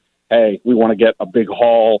decide, hey, we want to get a big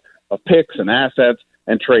haul of picks and assets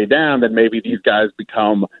and trade down, then maybe these guys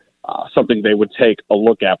become something they would take a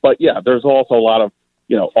look at. But, yeah, there's also a lot of,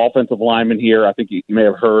 offensive linemen here. I think you may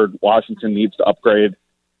have heard Washington needs to upgrade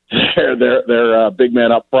their big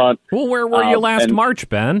man up front. Well, where were you last March,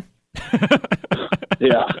 Ben?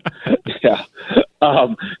 Yeah.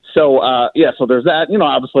 So there's that.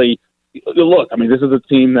 Obviously, look, I mean, this is a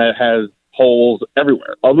team that has holes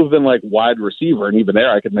everywhere, other than wide receiver. And even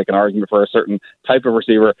there, I could make an argument for a certain type of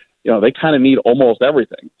receiver. They kind of need almost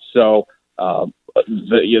everything. So,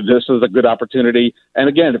 this is a good opportunity. And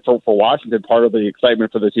again, for Washington, part of the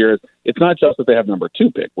excitement for this year is it's not just that they have number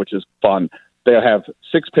 2 pick, which is fun. They have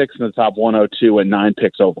 6 picks in the top 102 and 9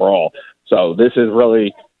 picks overall. So this is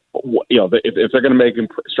really, if they're going to make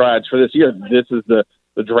strides for this year, this is the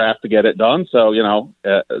draft to get it done. So,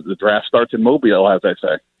 the draft starts in Mobile, as I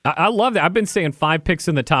say. I love that. I've been saying 5 picks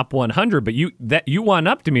in the top 100, but you won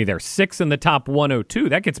up to me there. 6 in the top 102.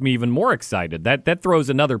 That gets me even more excited. That throws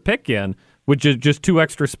another pick in, which is just 2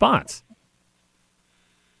 extra spots.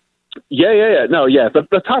 Yeah. No, yeah.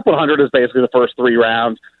 The top 100 is basically the first 3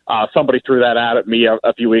 rounds. Somebody threw that out at me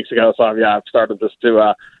a few weeks ago, so I've started this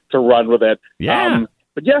to run with it. Yeah.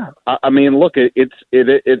 But yeah, I mean, look, it's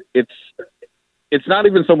not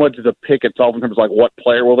even so much the pick itself in terms of what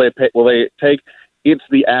player will they take. It's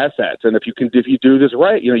the assets, and if you do this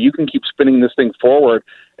right, you can keep spinning this thing forward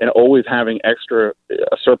and always having a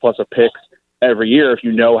surplus of picks every year if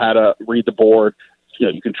you know how to read the board.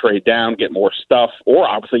 You can trade down, get more stuff, or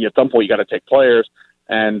obviously at some point you got to take players.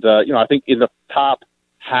 And I think in the top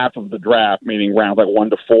half of the draft, meaning rounds 1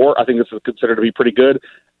 to 4, I think this is considered to be pretty good.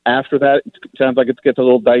 After that, it sounds like it gets a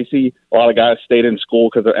little dicey. A lot of guys stayed in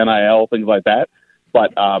school because of NIL, things like that.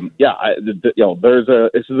 But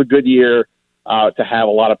this is a good year to have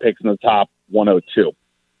a lot of picks in the top 102.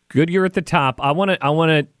 Good year at the top. I want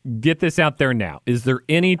to get this out there now. Is there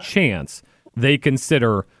any chance they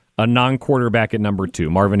consider a non-quarterback at number 2,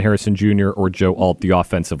 Marvin Harrison Jr. or Joe Alt, the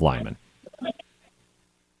offensive lineman?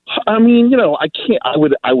 I mean, I can't.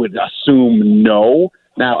 I would assume no.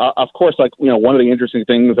 Now, of course, one of the interesting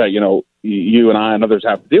things that you and I and others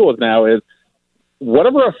have to deal with now is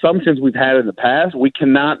whatever assumptions we've had in the past, we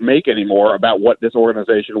cannot make anymore about what this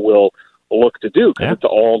organization will look to do because it's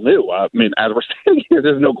all new. I mean, as we're standing here,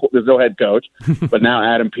 there's no head coach, but now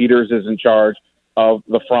Adam Peters is in charge of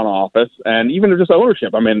the front office and even just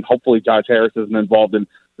ownership. I mean, hopefully Josh Harris isn't involved in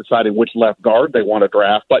deciding which left guard they want to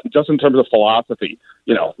draft, but just in terms of philosophy,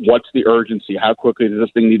 what's the urgency? How quickly does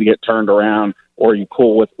this thing need to get turned around? Or are you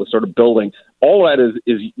cool with sort of building? All that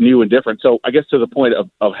is new and different. So I guess to the point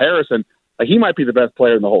of Harrison, he might be the best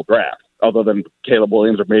player in the whole draft, other than Caleb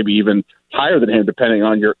Williams, or maybe even higher than him, depending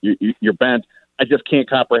on your bent. I just can't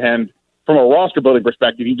comprehend from a roster building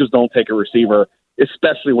perspective. You just don't take a receiver,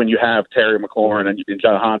 especially when you have Terry McLaurin and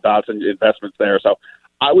John Hontas and investments there. So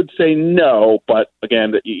I would say no, but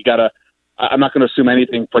again, I'm not going to assume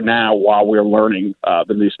anything for now while we're learning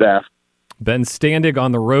the new staff. Ben Standig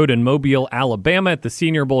on the road in Mobile, Alabama at the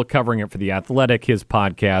Senior Bowl, covering it for The Athletic, his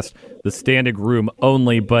podcast, The Standig Room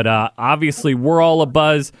Only. But obviously, we're all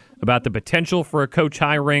abuzz about the potential for a coach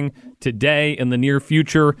hiring. today, in the near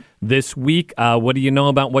future, this week. What do you know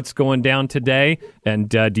about what's going down today? And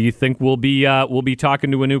do you think we'll be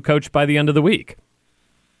talking to a new coach by the end of the week?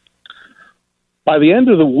 By the end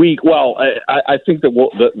of the week, well, I think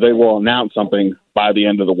that they will announce something by the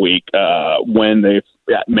end of the week when they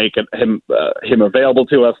make him available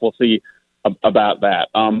to us. We'll see about that.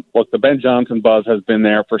 Look, the Ben Johnson buzz has been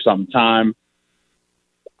there for some time.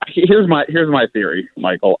 Here's my theory,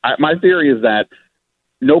 Michael. My theory is that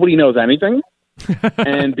nobody knows anything,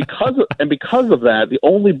 and because of that, the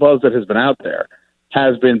only buzz that has been out there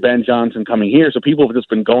has been Ben Johnson coming here. So people have just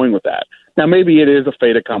been going with that. Now, maybe it is a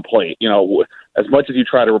fait accompli. As much as you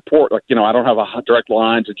try to report, I don't have a direct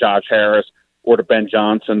line to Josh Harris or to Ben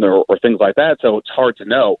Johnson or things like that, so it's hard to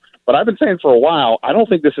know. But I've been saying for a while, I don't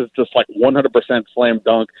think this is just 100% slam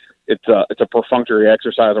dunk. It's a perfunctory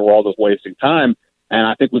exercise, and we're all just wasting time. And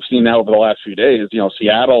I think we've seen now over the last few days,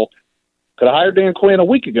 Seattle could have hired Dan Quinn a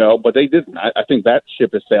week ago, but they didn't. I think that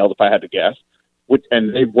ship has sailed, if I had to guess.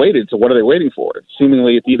 And they've waited. So what are they waiting for?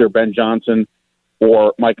 Seemingly it's either Ben Johnson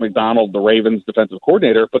or Mike McDonald, the Ravens defensive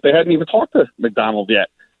coordinator, but they hadn't even talked to McDonald yet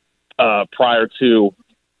prior to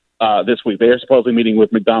this week. They are supposedly meeting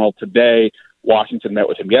with McDonald today. Washington met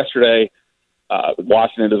with him yesterday.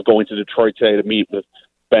 Washington is going to Detroit today to meet with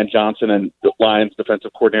Ben Johnson and the Lions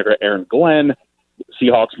defensive coordinator Aaron Glenn.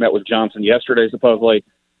 Seahawks met with Johnson yesterday, supposedly.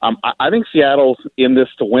 I think Seattle's in this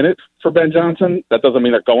to win it for Ben Johnson. That doesn't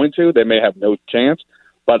mean they're going to. They may have no chance.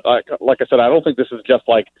 But like I said, I don't think this is just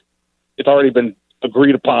it's already been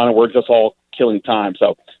agreed upon and we're just all killing time.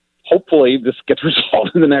 So hopefully this gets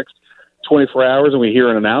resolved in the next 24 hours and we hear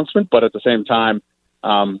an announcement. But at the same time,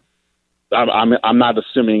 I'm not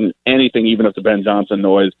assuming anything, even if the Ben Johnson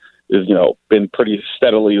noise is, been pretty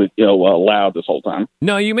steadily, loud this whole time.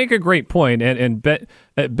 No, you make a great point. And Ben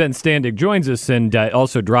Standig joins us and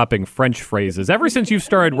also dropping French phrases. Ever since you've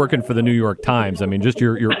started working for the New York Times, I mean, just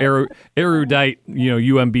your erudite,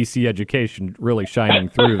 UMBC education really shining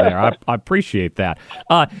through there. I appreciate that.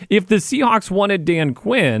 If the Seahawks wanted Dan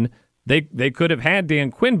Quinn, they could have had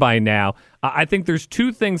Dan Quinn by now. I think there's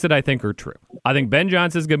two things that I think are true. I think Ben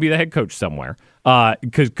Johnson is going to be the head coach somewhere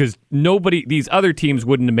because these other teams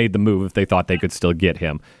wouldn't have made the move if they thought they could still get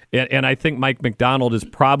him. And I think Mike McDonald is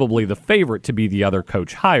probably the favorite to be the other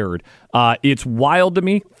coach hired. It's wild to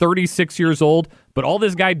me, 36 years old, but all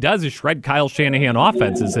this guy does is shred Kyle Shanahan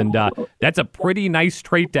offenses, and that's a pretty nice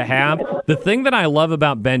trait to have. The thing that I love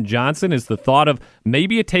about Ben Johnson is the thought of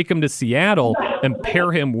maybe you take him to Seattle and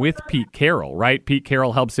pair him with Pete Carroll, right? Pete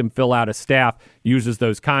Carroll helps him fill out a staff, uses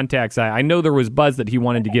those contacts. I know there was buzz that he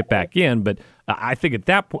wanted to get back in, but I think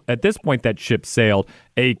at this point that ship sailed.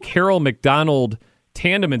 A Carroll-McDonald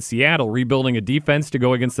tandem in Seattle, rebuilding a defense to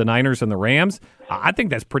go against the Niners and the Rams, I think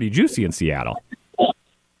that's pretty juicy in Seattle.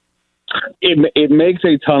 It makes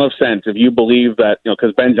a ton of sense if you believe that,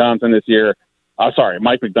 because Ben Johnson this year,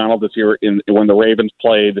 Mike McDonald this year, when the Ravens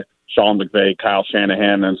played Sean McVay, Kyle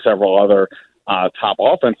Shanahan, and several other top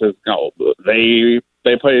offenses, they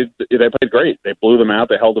played great. They blew them out.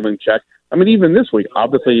 They held them in check. I mean, even this week,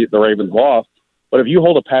 obviously the Ravens lost, but if you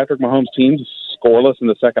hold a Patrick Mahomes team scoreless in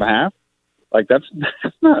the second half, that's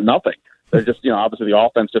not nothing. They're just, obviously the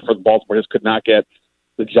offense just for Baltimore just could not get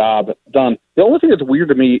the job done. The only thing that's weird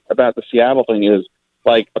to me about the Seattle thing is,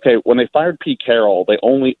 when they fired Pete Carroll, they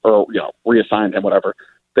only, reassigned him, whatever,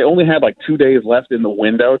 they only had 2 days left in the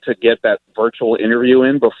window to get that virtual interview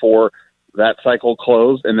in before that cycle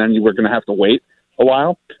closed, and then you were going to have to wait a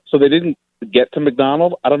while. So they didn't get to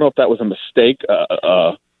McDonald. I don't know if that was a mistake,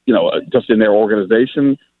 just in their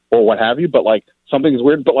organization or what have you, but something's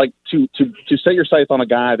weird. But to set your sights on a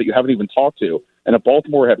guy that you haven't even talked to, and if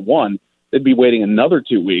Baltimore had won, they'd be waiting another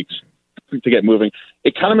 2 weeks to get moving.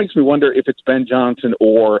 It kind of makes me wonder if it's Ben Johnson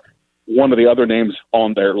or one of the other names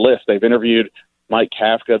on their list. They've interviewed Mike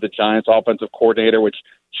Kafka, the Giants offensive coordinator, which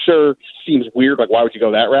sure seems weird. Why would you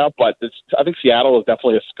go that route? But I think Seattle is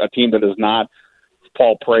definitely a team that does not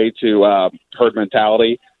fall prey to herd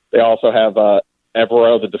mentality. They also have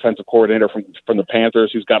Evero, the defensive coordinator from the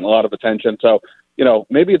Panthers, who's gotten a lot of attention. So,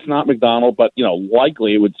 maybe it's not McDonald, but,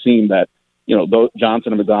 likely it would seem that,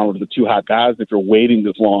 Johnson and McDonald are the two hot guys. If you're waiting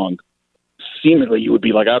this long, seemingly you would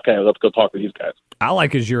be okay, let's go talk to these guys. I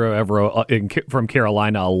like Ejiro Evero from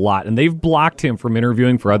Carolina a lot, and they've blocked him from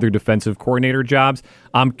interviewing for other defensive coordinator jobs.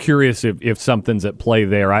 I'm curious if something's at play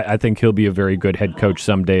there. I think he'll be a very good head coach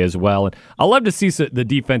someday as well. And I love to see the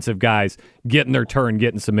defensive guys getting their turn,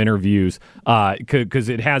 getting some interviews, because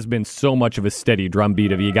it has been so much of a steady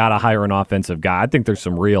drumbeat of you got to hire an offensive guy. I think there's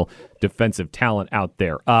some real defensive talent out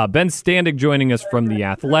there. Ben Standig joining us from The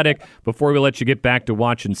Athletic. Before we let you get back to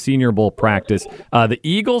watching Senior Bowl practice, the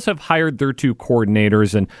Eagles have hired their 2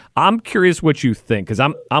 coordinators, and I'm curious what you think, because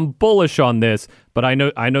I'm bullish on this, but I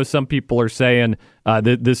know some people are saying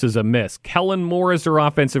that this is a miss. Kellen Moore as their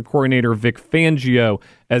offensive coordinator, Vic Fangio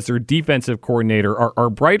as their defensive coordinator. Are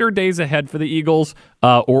brighter days ahead for the Eagles,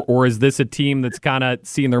 or is this a team that's kind of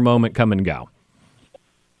seeing their moment come and go?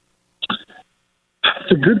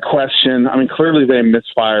 It's a good question. I mean, clearly they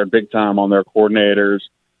misfired big time on their coordinators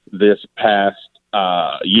this past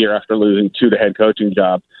year after losing 2 to head coaching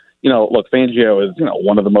jobs. Look, Fangio is,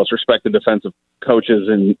 one of the most respected defensive coaches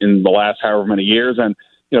in the last however many years. And,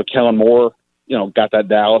 Kellen Moore, got that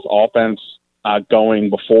Dallas offense going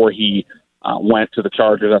before he went to the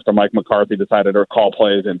Chargers after Mike McCarthy decided to call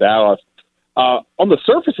plays in Dallas. On the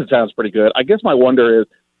surface, it sounds pretty good. I guess my wonder is,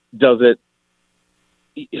 does it,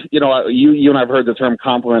 you and I have heard the term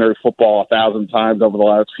complementary football 1,000 times over the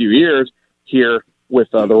last few years here with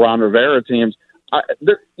the Ron Rivera teams.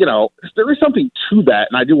 There is something to that,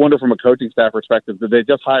 and I do wonder from a coaching staff perspective, did they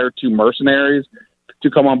just hire 2 mercenaries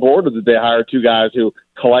to come on board, or did they hire 2 guys who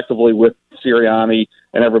collectively with Sirianni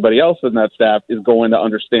and everybody else in that staff is going to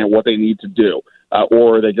understand what they need to do,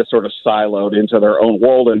 or are they just sort of siloed into their own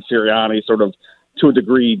world, and Sirianni sort of, to a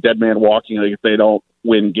degree, dead man walking, like if they don't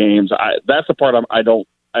win games. That's the part I'm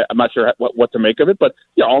not sure what to make of it, but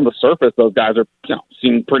on the surface, those guys are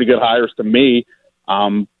seem pretty good hires to me.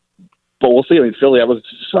 But we'll see. I mean, Philly, that was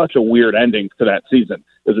such a weird ending to that season.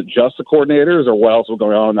 Is it just the coordinators, or what else was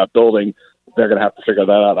going on in that building? They're going to have to figure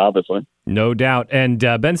that out, obviously. No doubt. And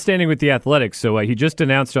Ben Standig with The Athletic. So he just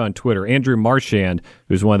announced on Twitter, Andrew Marchand,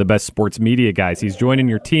 who's one of the best sports media guys, he's joining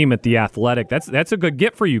your team at The Athletic. That's a good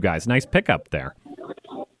get for you guys. Nice pickup there.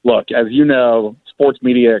 Look, as you know, sports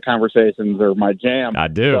media conversations are my jam. I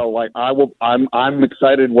do. So, I'm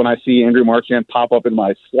excited when I see Andrew Marchand pop up in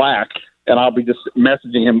my Slack, and I'll be just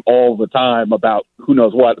messaging him all the time about who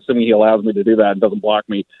knows what, assuming he allows me to do that and doesn't block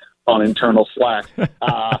me on internal Slack.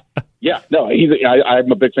 I'm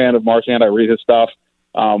a big fan of Marchand. I read his stuff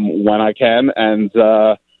when I can, and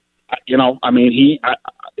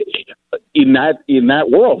in that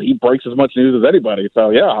world, he breaks as much news as anybody. So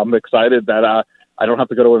yeah, I'm excited that I don't have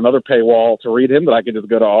to go to another paywall to read him, that I can just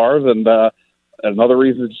go to ours, and another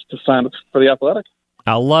reason is to sign up for The Athletic.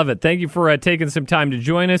 I love it. Thank you for taking some time to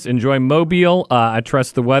join us. Enjoy Mobile. I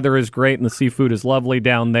trust the weather is great and the seafood is lovely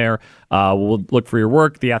down there. We'll look for your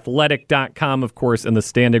work, theathletic.com, of course, and the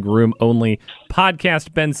Standig Room Only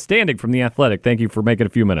podcast. Ben Standig from The Athletic, thank you for making a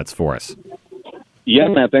few minutes for us. Yeah,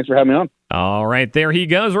 man. Thanks for having me on. All right, there he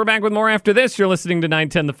goes. We're back with more after this. You're listening to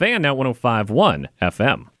 910 The Fan, now 105.1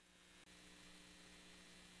 FM.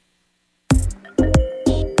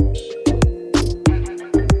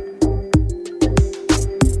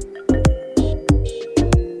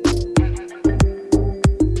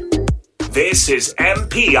 This is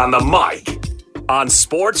MP on the mic on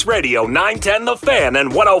Sports Radio 910 The Fan and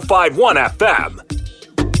 105.1 FM.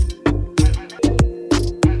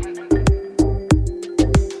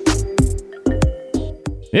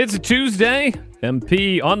 It's a Tuesday.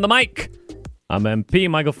 MP on the mic. I'm MP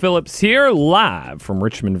Michael Phillips here live from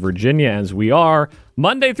Richmond, Virginia, as we are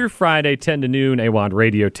Monday through Friday, 10 to noon. AWOD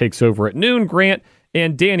Radio takes over at noon. Grant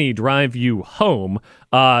and Danny drive you home.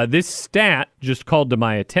 This stat just called to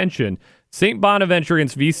my attention. St. Bonaventure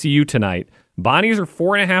against VCU tonight. Bonnies are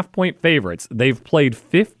 4.5-point favorites. They've played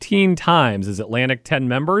 15 times as Atlantic 10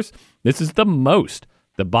 members. This is the most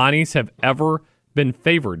the Bonnies have ever been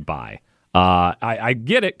favored by. I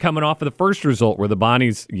get it coming off of the first result where the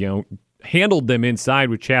Bonnies, handled them inside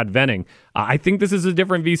with Chad Venning. I think this is a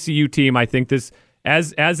different VCU team. I think this,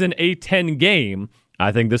 as an A10 game,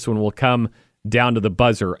 I think this one will come down to the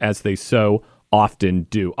buzzer as they so often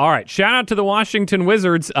do. All right, shout out to the Washington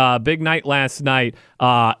Wizards. Big night last night.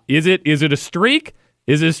 Is it a streak?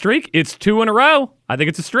 Is it a streak? It's 2 in a row. I think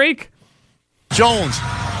it's a streak. Jones,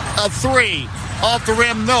 a 3. Off the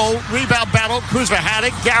rim, no. Rebound battle. Kuzma had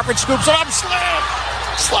it. Gabbard scoops it up.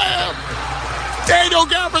 Slam. Daniel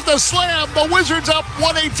Gabbard, the slam. The Wizards up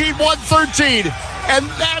 118-113. And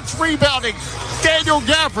that's rebounding. Daniel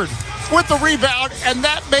Gabbard with the rebound, and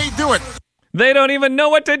that may do it. They don't even know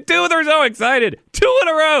what to do. They're so excited. 2 in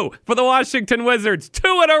a row for the Washington Wizards.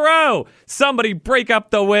 2 in a row. Somebody break up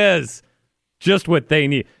the Wiz. Just what they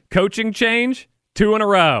need. Coaching change, 2 in a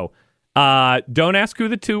row. Don't ask who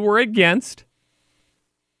the 2 were against.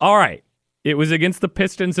 All right. It was against the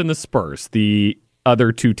Pistons and the Spurs, the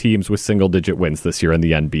other 2 teams with single-digit wins this year in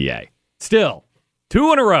the NBA. Still,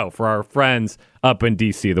 2 in a row for our friends up in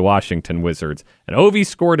D.C., the Washington Wizards. And Ovi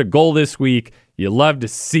scored a goal this week. You love to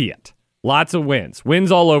see it. Lots of wins.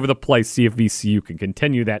 Wins all over the place. See if VCU can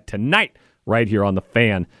continue that tonight right here on the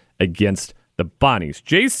Fan against the Bonnies.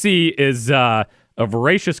 JC is a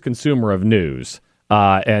voracious consumer of news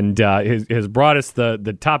and has brought us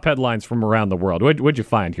the top headlines from around the world. What'd you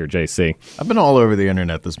find here, JC? I've been all over the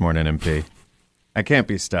internet this morning, MP. I can't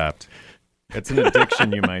be stopped. It's an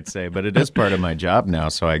addiction, you might say, but it is part of my job now,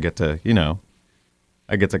 so I get to,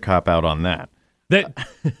 I get to cop out on that. I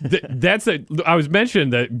was mentioning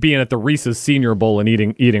that being at the Reese's Senior Bowl and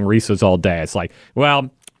eating Reese's all day. It's like,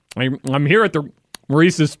 well, I'm here at the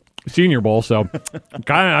Reese's Senior Bowl, so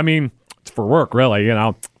it's for work, really.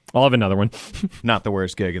 I'll have another one. Not the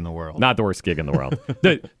worst gig in the world. Not the worst gig in the world.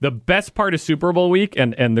 The best part of Super Bowl week,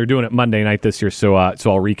 and they're doing it Monday night this year, so I'll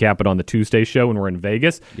recap it on the Tuesday show when we're in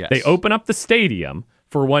Vegas. Yes. They open up the stadium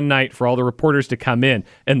for one night for all the reporters to come in,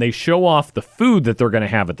 and they show off the food that they're going to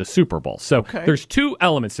have at the Super Bowl. So There's two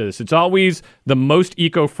elements to this. It's always the most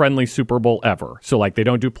eco-friendly Super Bowl ever. So they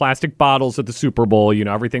don't do plastic bottles at the Super Bowl.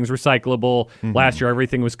 Everything's recyclable. Mm-hmm. Last year,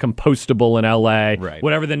 everything was compostable in L.A. Right.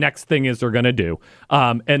 Whatever the next thing is they're going to do.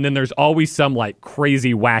 And then there's always some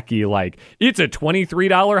crazy, wacky, it's a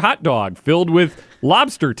 $23 hot dog filled with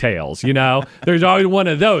lobster tails. There's always one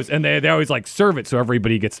of those, and they always serve it so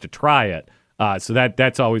everybody gets to try it. So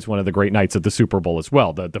that's always one of the great nights at the Super Bowl as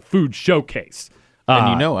well, the food showcase.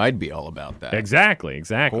 And I'd be all about that. Exactly.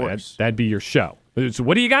 That'd be your show. So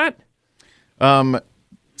what do you got?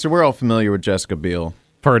 So we're all familiar with Jessica Biel.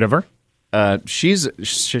 Heard of her. She's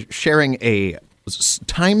sharing a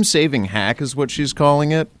time-saving hack is what she's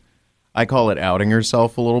calling it. I call it outing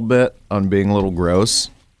herself a little bit on being a little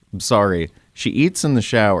gross. I'm sorry. She eats in the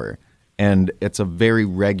shower, and it's a very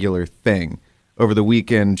regular thing. Over the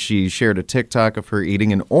weekend, she shared a TikTok of her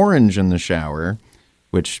eating an orange in the shower,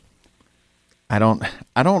 which I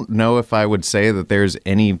don't know if I would say that there's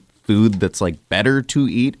any food that's better to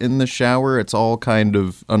eat in the shower. It's all kind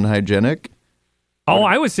of unhygienic. Oh,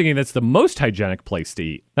 I was thinking that's the most hygienic place to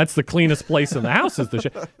eat. That's the cleanest place in the house. Is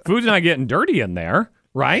the food's not getting dirty in there,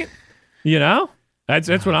 right?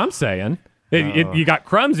 That's what I'm saying. You got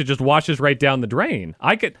crumbs, it just washes right down the drain.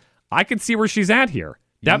 I could see where she's at here.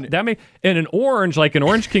 And an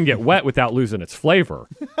orange can get wet without losing its flavor.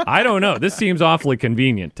 I don't know. This seems awfully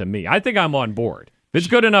convenient to me. I think I'm on board. If it's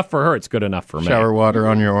good enough for her, it's good enough for me. Shower water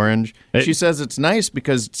on your orange. She says it's nice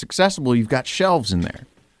because it's accessible. You've got shelves in there.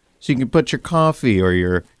 So you can put your coffee or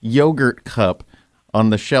your yogurt cup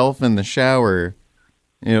on the shelf in the shower,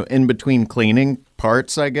 in between cleaning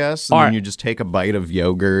parts, I guess. And then you just take a bite of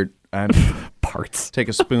yogurt. Parts. Take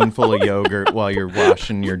a spoonful of yogurt while you're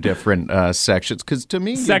washing your different sections. Because to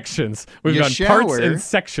me, sections. We've got parts and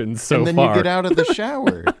sections so far. And then you get out of the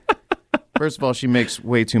shower. First of all, she makes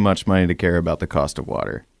way too much money to care about the cost of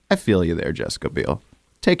water. I feel you there, Jessica Biel.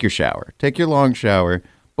 Take your shower. Take your long shower.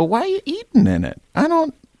 But why are you eating in it?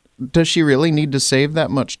 Does she really need to save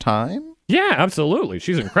that much time? Yeah, absolutely.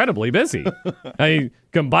 She's incredibly busy.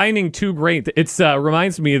 Combining two great... It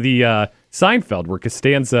reminds me of the Seinfeld, where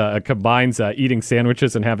Costanza combines eating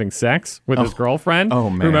sandwiches and having sex with his girlfriend. Oh,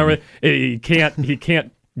 man. Remember, he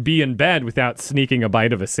can't be in bed without sneaking a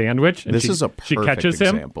bite of a sandwich. And this is a perfect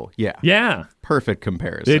example. Him. Yeah. Perfect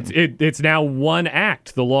comparison. It's now one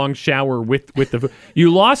act, the long shower with the food.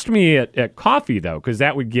 You lost me at coffee, though, because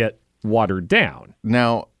that would get watered down.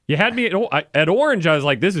 Now... You had me at orange. I was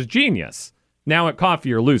like, this is genius. Now at coffee,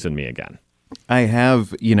 you're losing me again. I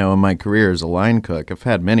have, in my career as a line cook, I've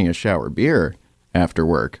had many a shower beer after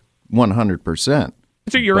work, 100%.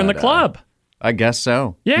 So you're in the club. I guess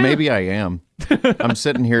so. Yeah. Maybe I am. I'm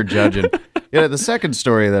sitting here judging. The second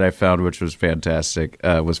story that I found, which was fantastic,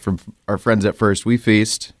 was from our friends at First We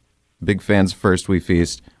Feast. Big fans of First We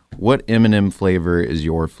Feast. What M&M flavor is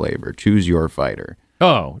your flavor? Choose your fighter.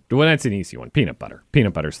 Oh, well, that's an easy one. Peanut butter.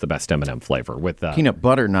 Peanut butter's the best M&M flavor. With peanut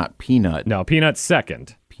butter, not peanut. No, peanut's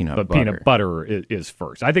second. But peanut butter is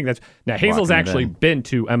first. I think that's... Now, Hazel's actually been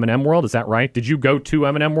to M&M World. Is that right? Did you go to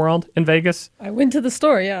M&M World in Vegas? I went to the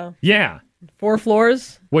store, yeah. Yeah. 4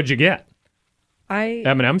 floors. What'd you get?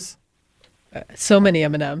 M&Ms? So many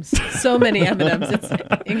M&Ms. So many M&Ms. It's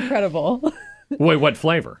incredible. Wait, what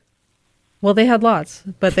flavor? Well, they had lots,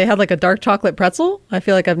 but they had a dark chocolate pretzel. I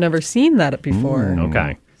feel like I've never seen that before.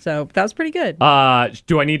 Okay. So that was pretty good.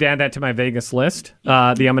 Do I need to add that to my Vegas list,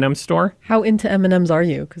 the M&M store? How into M&Ms are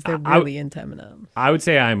you? Because they're really into M&Ms. I would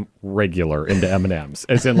say I'm regular into M&Ms.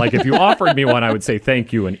 As in, if you offered me one, I would say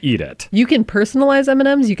thank you and eat it. You can personalize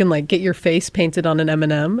M&Ms. You can, get your face painted on an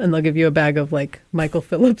M&M, and they'll give you a bag of, Michael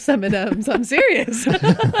Phillips M&Ms. I'm serious. We're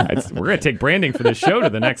going to take branding for this show to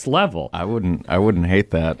the next level. I wouldn't hate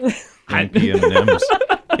that. MP M&Ms.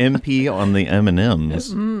 MP on the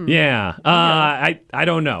M&Ms. Yeah. I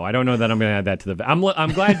don't know. I don't know that I'm going to add that to the. I'm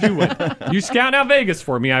glad you went. You scouting out Vegas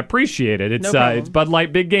for me. I appreciate it. It's it's Bud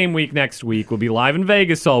Light Big Game Week next week. We'll be live in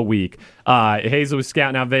Vegas all week. Hazel was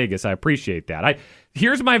scouting out Vegas. I appreciate that.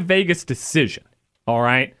 Here's my Vegas decision. All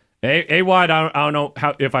right. A-Wad, I don't know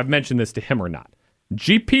if I've mentioned this to him or not.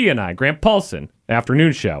 GP and I, Grant Paulson,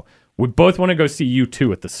 afternoon show, we both want to go see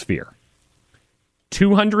U2 at the Sphere.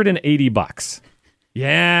 $280.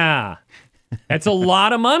 Yeah. That's a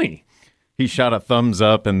lot of money. He shot a thumbs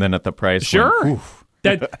up and then at the price. Sure.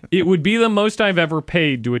 That it would be the most I've ever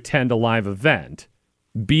paid to attend a live event,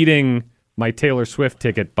 beating my Taylor Swift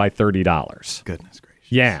ticket by $30. Goodness gracious.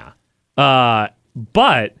 Yeah.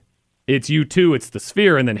 But it's U2, it's the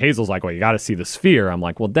Sphere, and then Hazel's like, well, you got to see the Sphere. I'm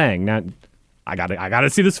like, well, dang, now I got to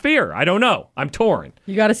see the Sphere. I don't know. I'm torn.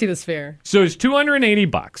 You got to see the Sphere. So it's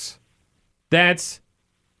 $280. That's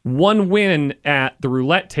one win at the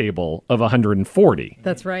roulette table of 140.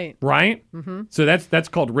 That's right. Right? Mm-hmm. So that's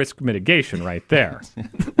called risk mitigation right there.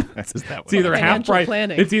 It's either a half price.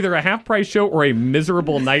 It's either a half price show or a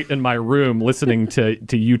miserable night in my room listening to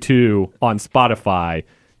U2 on Spotify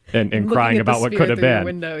and crying about what could have been.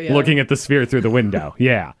 Window, yeah. Looking at the Sphere through the window.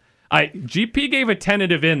 Yeah. GP gave a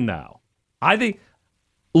tentative in though. I think.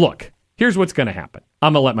 Look, here's what's going to happen.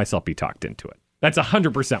 I'm gonna let myself be talked into it. That's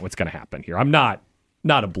 100% what's going to happen here. I'm not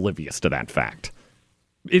oblivious to that fact.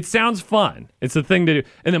 It sounds fun. It's a thing to do.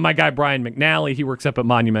 And then my guy, Brian McNally, he works up at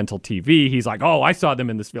Monumental TV. He's like, oh, I saw them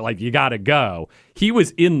in this. Like, you got to go. He was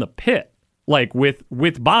in the pit, like with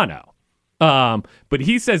Bono. But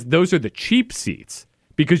he says those are the cheap seats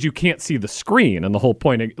because you can't see the screen. And the whole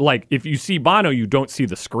point, like, if you see Bono, you don't see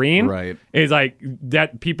the screen. Right. It's like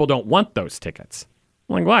that people don't want those tickets.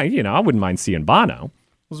 I'm like, why? I wouldn't mind seeing Bono.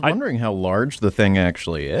 I was wondering how large the thing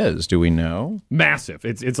actually is. Do we know? Massive.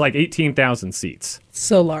 It's like 18,000 seats.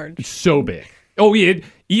 So large. It's so big. Oh, yeah.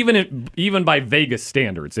 Even by Vegas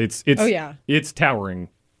standards, it's towering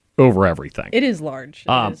over everything. It is large.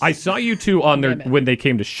 I saw U2 on their when they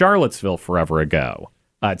came to Charlottesville forever ago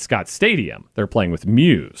at Scott Stadium. They're playing with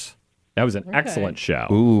Muse. That was an excellent show.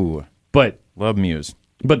 Ooh, but love Muse.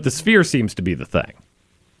 But the Sphere seems to be the thing.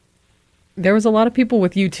 There was a lot of people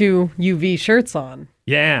with U2 UV shirts on.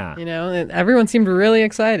 Yeah, and everyone seemed really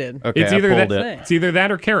excited. Okay, it's either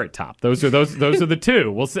that or Carrot Top. Those are the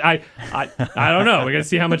two. We'll see. I don't know. We got to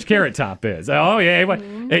see how much Carrot Top is. Oh yeah,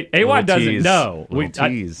 AWOD doesn't know.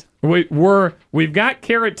 We've got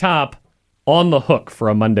Carrot Top on the hook for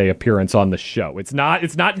a Monday appearance on the show. It's not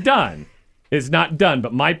done. It's not done.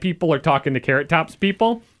 But my people are talking to Carrot Top's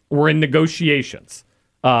people. We're in negotiations.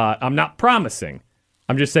 I'm not promising.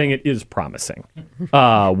 I'm just saying it is promising.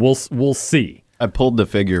 We'll see. I pulled the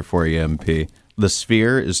figure for you, MP. The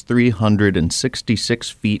Sphere is 366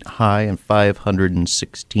 feet high and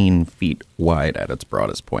 516 feet wide at its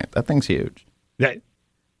broadest point. That thing's huge.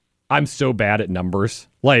 I'm so bad at numbers.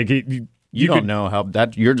 Like you don't know how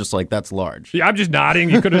that. You're just like, that's large. Yeah, I'm just nodding.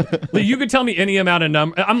 You could tell me any amount of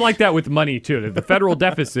number. I'm like that with money too. The federal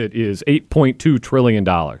deficit is $8.2 trillion.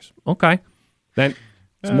 Okay, then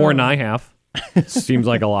it's more than I have. Seems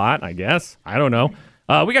like a lot, I guess. I don't know.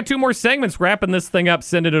 We got two more segments wrapping this thing up,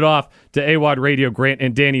 sending it off to AWOD Radio. Grant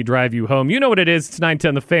and Danny drive you home. You know what it is. It's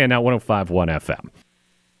 910 The Fan, now 105.1 FM.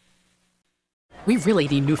 We really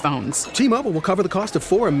need new phones. T-Mobile will cover the cost of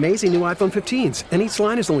 4 amazing new iPhone 15s, and each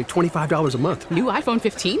line is only $25 a month. New iPhone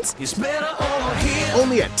 15s? It's better over here.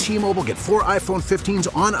 Only at T-Mobile, get 4 iPhone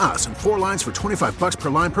 15s on us and 4 lines for $25 per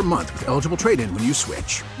line per month with eligible trade-in when you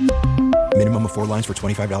switch. Minimum of 4 lines for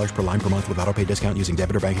 $25 per line per month with autopay discount using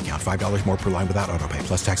debit or bank account. $5 more per line without autopay,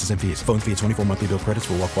 plus taxes and fees. Phone fee at 24 monthly bill credits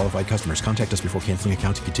for well-qualified customers. Contact us before canceling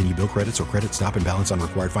account to continue bill credits or credit stop and balance on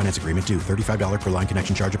required finance agreement due. $35 per line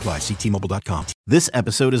connection charge applies. See T-Mobile.com. This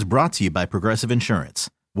episode is brought to you by Progressive Insurance.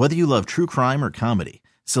 Whether you love true crime or comedy,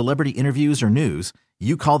 celebrity interviews or news,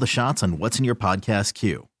 you call the shots on what's in your podcast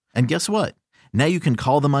queue. And guess what? Now you can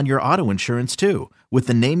call them on your auto insurance too with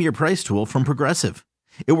the Name Your Price tool from Progressive.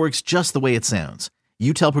 It works just the way it sounds.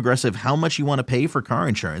 You tell Progressive how much you want to pay for car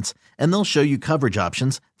insurance, and they'll show you coverage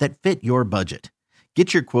options that fit your budget.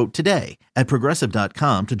 Get your quote today at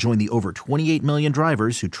Progressive.com to join the over 28 million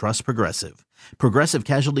drivers who trust Progressive. Progressive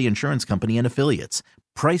Casualty Insurance Company and Affiliates.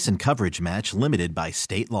 Price and coverage match limited by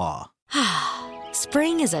state law.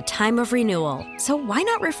 Spring is a time of renewal, so why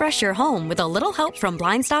not refresh your home with a little help from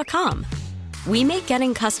Blinds.com? We make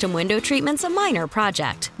getting custom window treatments a minor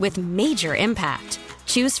project with major impact.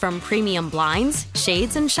 Choose from premium blinds,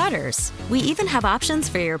 shades, and shutters. We even have options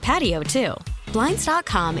for your patio, too.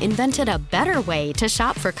 Blinds.com invented a better way to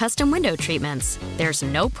shop for custom window treatments. There's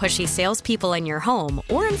no pushy salespeople in your home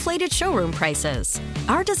or inflated showroom prices.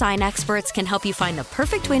 Our design experts can help you find the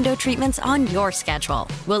perfect window treatments on your schedule.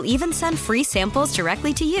 We'll even send free samples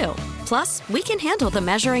directly to you. Plus, we can handle the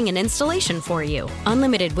measuring and installation for you.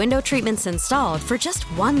 Unlimited window treatments installed for just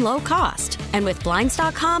one low cost. And with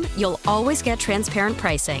Blinds.com, you'll always get transparent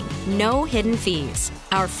pricing. No hidden fees.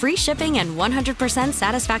 Our free shipping and 100%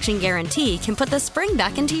 satisfaction guarantee can put the spring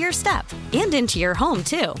back into your step and into your home,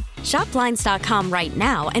 too. Shop Blinds.com right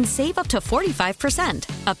now and save up to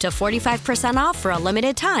 45%. Up to 45% off for a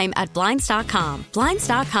limited time at Blinds.com.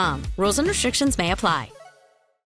 Blinds.com. Rules and restrictions may apply.